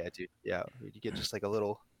 Yeah, dude. Yeah, you get just like a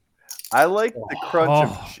little. I like the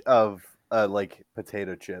crunch Oh. of like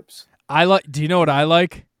potato chips. I like. Do you know what I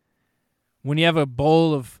like? When you have a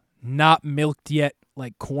bowl of not milked yet,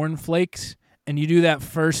 like corn flakes, and you do that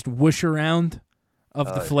first whoosh around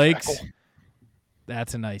of the flakes. crackle.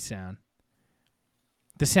 That's a nice sound.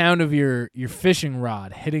 The sound of your fishing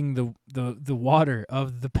rod hitting the water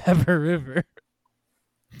of the Pepper River.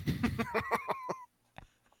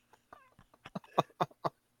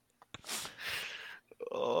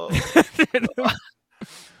 Oh,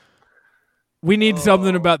 We need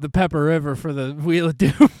something about the Pepper River for the Wheel of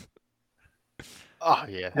Doom. oh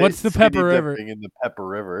yeah. What's the Skinny Pepper River? dipping in the Pepper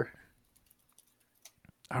River.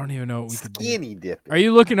 I don't even know what we could do. Skinny dipping. Are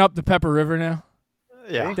you looking up the Pepper River now,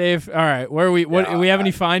 Yeah. Dave? All right, where are we? What Yeah, we have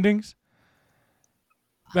any findings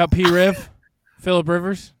about P Riv, Philip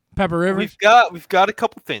Rivers, Pepper Rivers? We've got a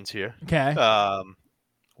couple things here. Okay,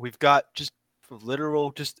 We've got just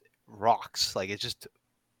literal just rocks. Like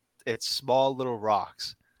it's small little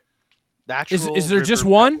rocks. Natural. is there river just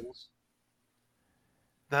one? pebbles.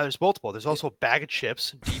 No, there's multiple. There's also a bag of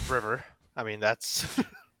chips, Deep River. I mean, that's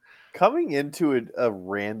Coming into a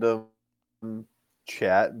random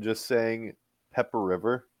chat and just saying Pepper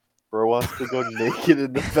River, Bro wants to go naked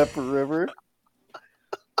in the Pepper River.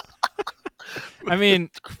 I mean,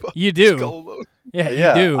 you do. Skull Yeah,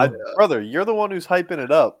 you do. Brother, you're the one who's hyping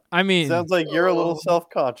it up. I mean, Sounds like you're a little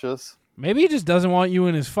self-conscious. maybe he just doesn't want you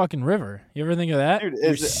in his fucking river. You ever think of that? Dude, Your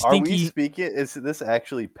are we speaking? Is this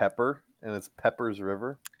actually Pepper and it's Pepper's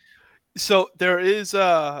River? So there is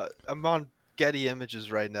I'm on Getty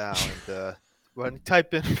Images right now, and when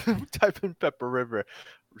type in Pepper River,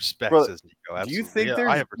 respect Bro, says Nico. Do you Absolutely. think Yeah, I there's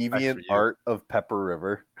have respect deviant for you. art of Pepper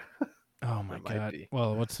River? Oh my There might god. be.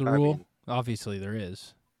 Well, what's the I rule? mean- Obviously, there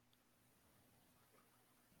is.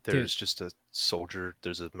 There's just a soldier.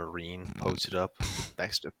 There's a Marine posted up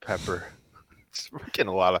next to Pepper. We're getting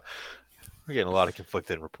a lot of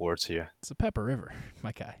conflicting reports here. It's the Pepper River,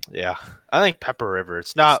 my guy. Yeah, I think Pepper River.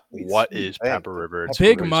 It's not Sweet, what sweet. is Hey, Pepper River. It's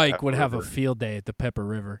Big who is Mike Pepper would have a River. field day at the Pepper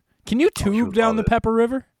River. Can you he tube would down love the it. Pepper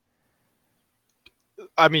River?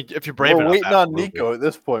 I mean, if you're brave We're enough, waiting on absolutely. Nico at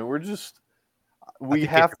this point. We I think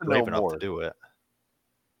have if to you're brave know enough more. to do it.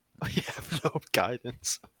 We have no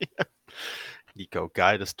guidance. Nico,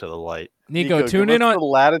 guide us to the light. Nico, tune give in us on the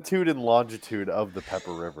latitude and longitude of the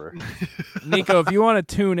Pepper River. Nico. If you want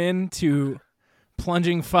to tune in to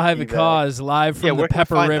Plunging Five Be of back. Cause live from Yeah, the where can we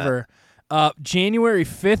Pepper find that? River, January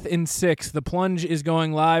 5th and 6th, the Plunge is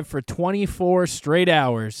going live for 24 straight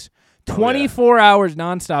hours. 24 hours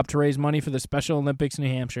nonstop to raise money for the Special Olympics New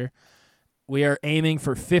Hampshire. We are aiming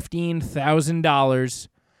for $15,000.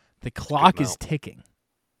 The clock is amount. ticking.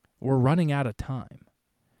 We're running out of time.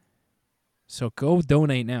 So go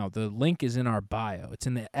donate now. The link is in our bio. It's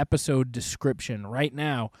in the episode description right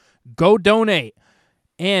now. Go donate.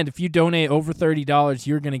 And if you donate over $30,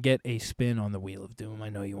 you're going to get a spin on the Wheel of Doom. I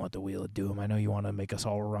know you want the Wheel of Doom. I know you want to make us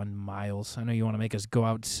all run miles. I know you want to make us go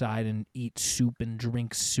outside and eat soup and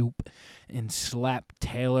drink soup and slap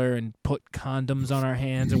Taylor and put condoms on our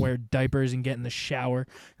hands and wear diapers and get in the shower,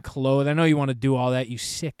 clothe. I know you want to do all that, you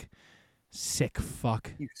sick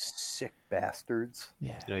fuck. You sick bastards.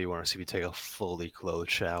 Yeah. You know, you want to see me take a fully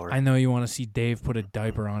clothed shower. I know you want to see Dave put a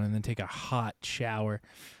diaper on and then take a hot shower.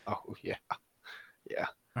 Oh yeah, yeah.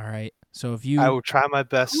 All right. So if you I will try my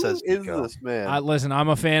best. Who Says is Nico. this man? listen, I'm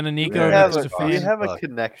a fan of Do Nico. you have Nico's a, a do you fan. have a Fuck.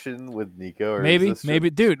 connection with Nico? Or Maybe, is this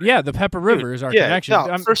just- dude. Yeah, the Pepper River is our Yeah, connection. no,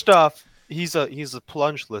 I'm- first off, he's a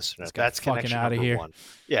plunge listener. This guy's That's fucking connection outta number here. one.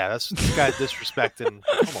 Yeah, that's this guy disrespecting.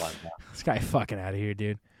 Come on, now. this guy fucking out of here,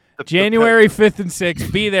 dude. The January 5th and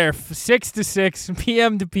 6th. Be there 6 to 6,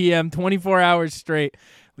 p.m. to p.m., 24 hours straight.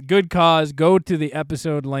 Good cause. Go to the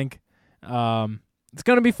episode link. It's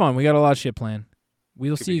going to be fun. We got a lot of shit planned.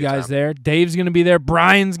 We'll Could see be you a good guys time. there. Dave's going to be there.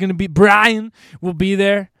 Brian will be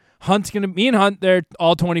there. Me and Hunt there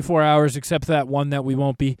all 24 hours except that one that we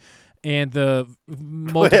won't be. And the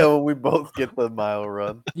Yeah, we both get the mile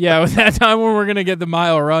run. yeah, with that time when we're going to get the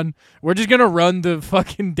mile run, we're just going to run the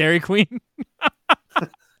fucking Dairy Queen.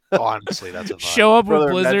 Honestly, that's a vibe. Show up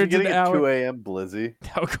Brother, with imagine blizzards in getting the a hour. 2 a.m. blizzy.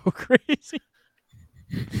 That would go crazy.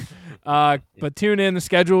 But tune in. The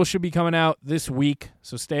schedule should be coming out this week,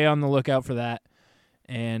 so stay on the lookout for that.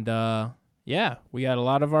 And yeah, we got a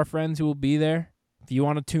lot of our friends who will be there. If you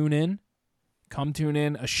want to tune in, come tune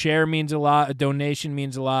in. A share means a lot. A donation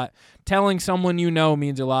means a lot. Telling someone you know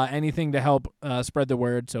means a lot. Anything to help spread the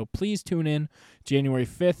word. So please tune in January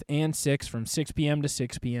 5th and 6th from 6 p.m. to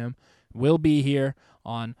 6 p.m. We'll be here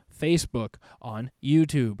on Facebook, on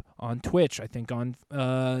YouTube, on Twitch, I think on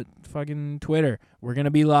fucking Twitter. We're going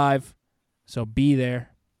to be live, so be there.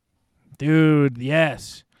 Dude,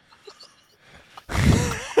 yes.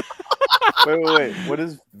 Wait. What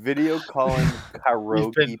is video calling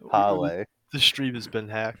karaoke pale? The stream has been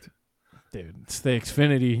hacked. Dude, it's the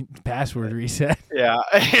Xfinity password reset. Yeah.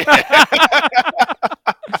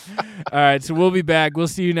 All right, so we'll be back. We'll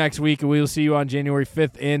see you next week, and we'll see you on January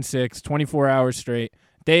 5th and 6th, 24 hours straight.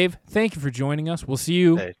 Dave, thank you for joining us. We'll see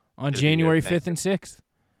you Hey, on good to be here. January Thank 5th and 6th.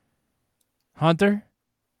 Hunter,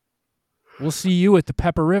 we'll see you at the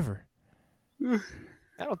Pepper River.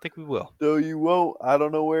 I don't think we will. No, you won't. I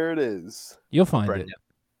don't know where it is. You'll find Brendan. it.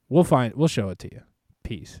 We'll show it to you.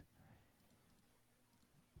 Peace.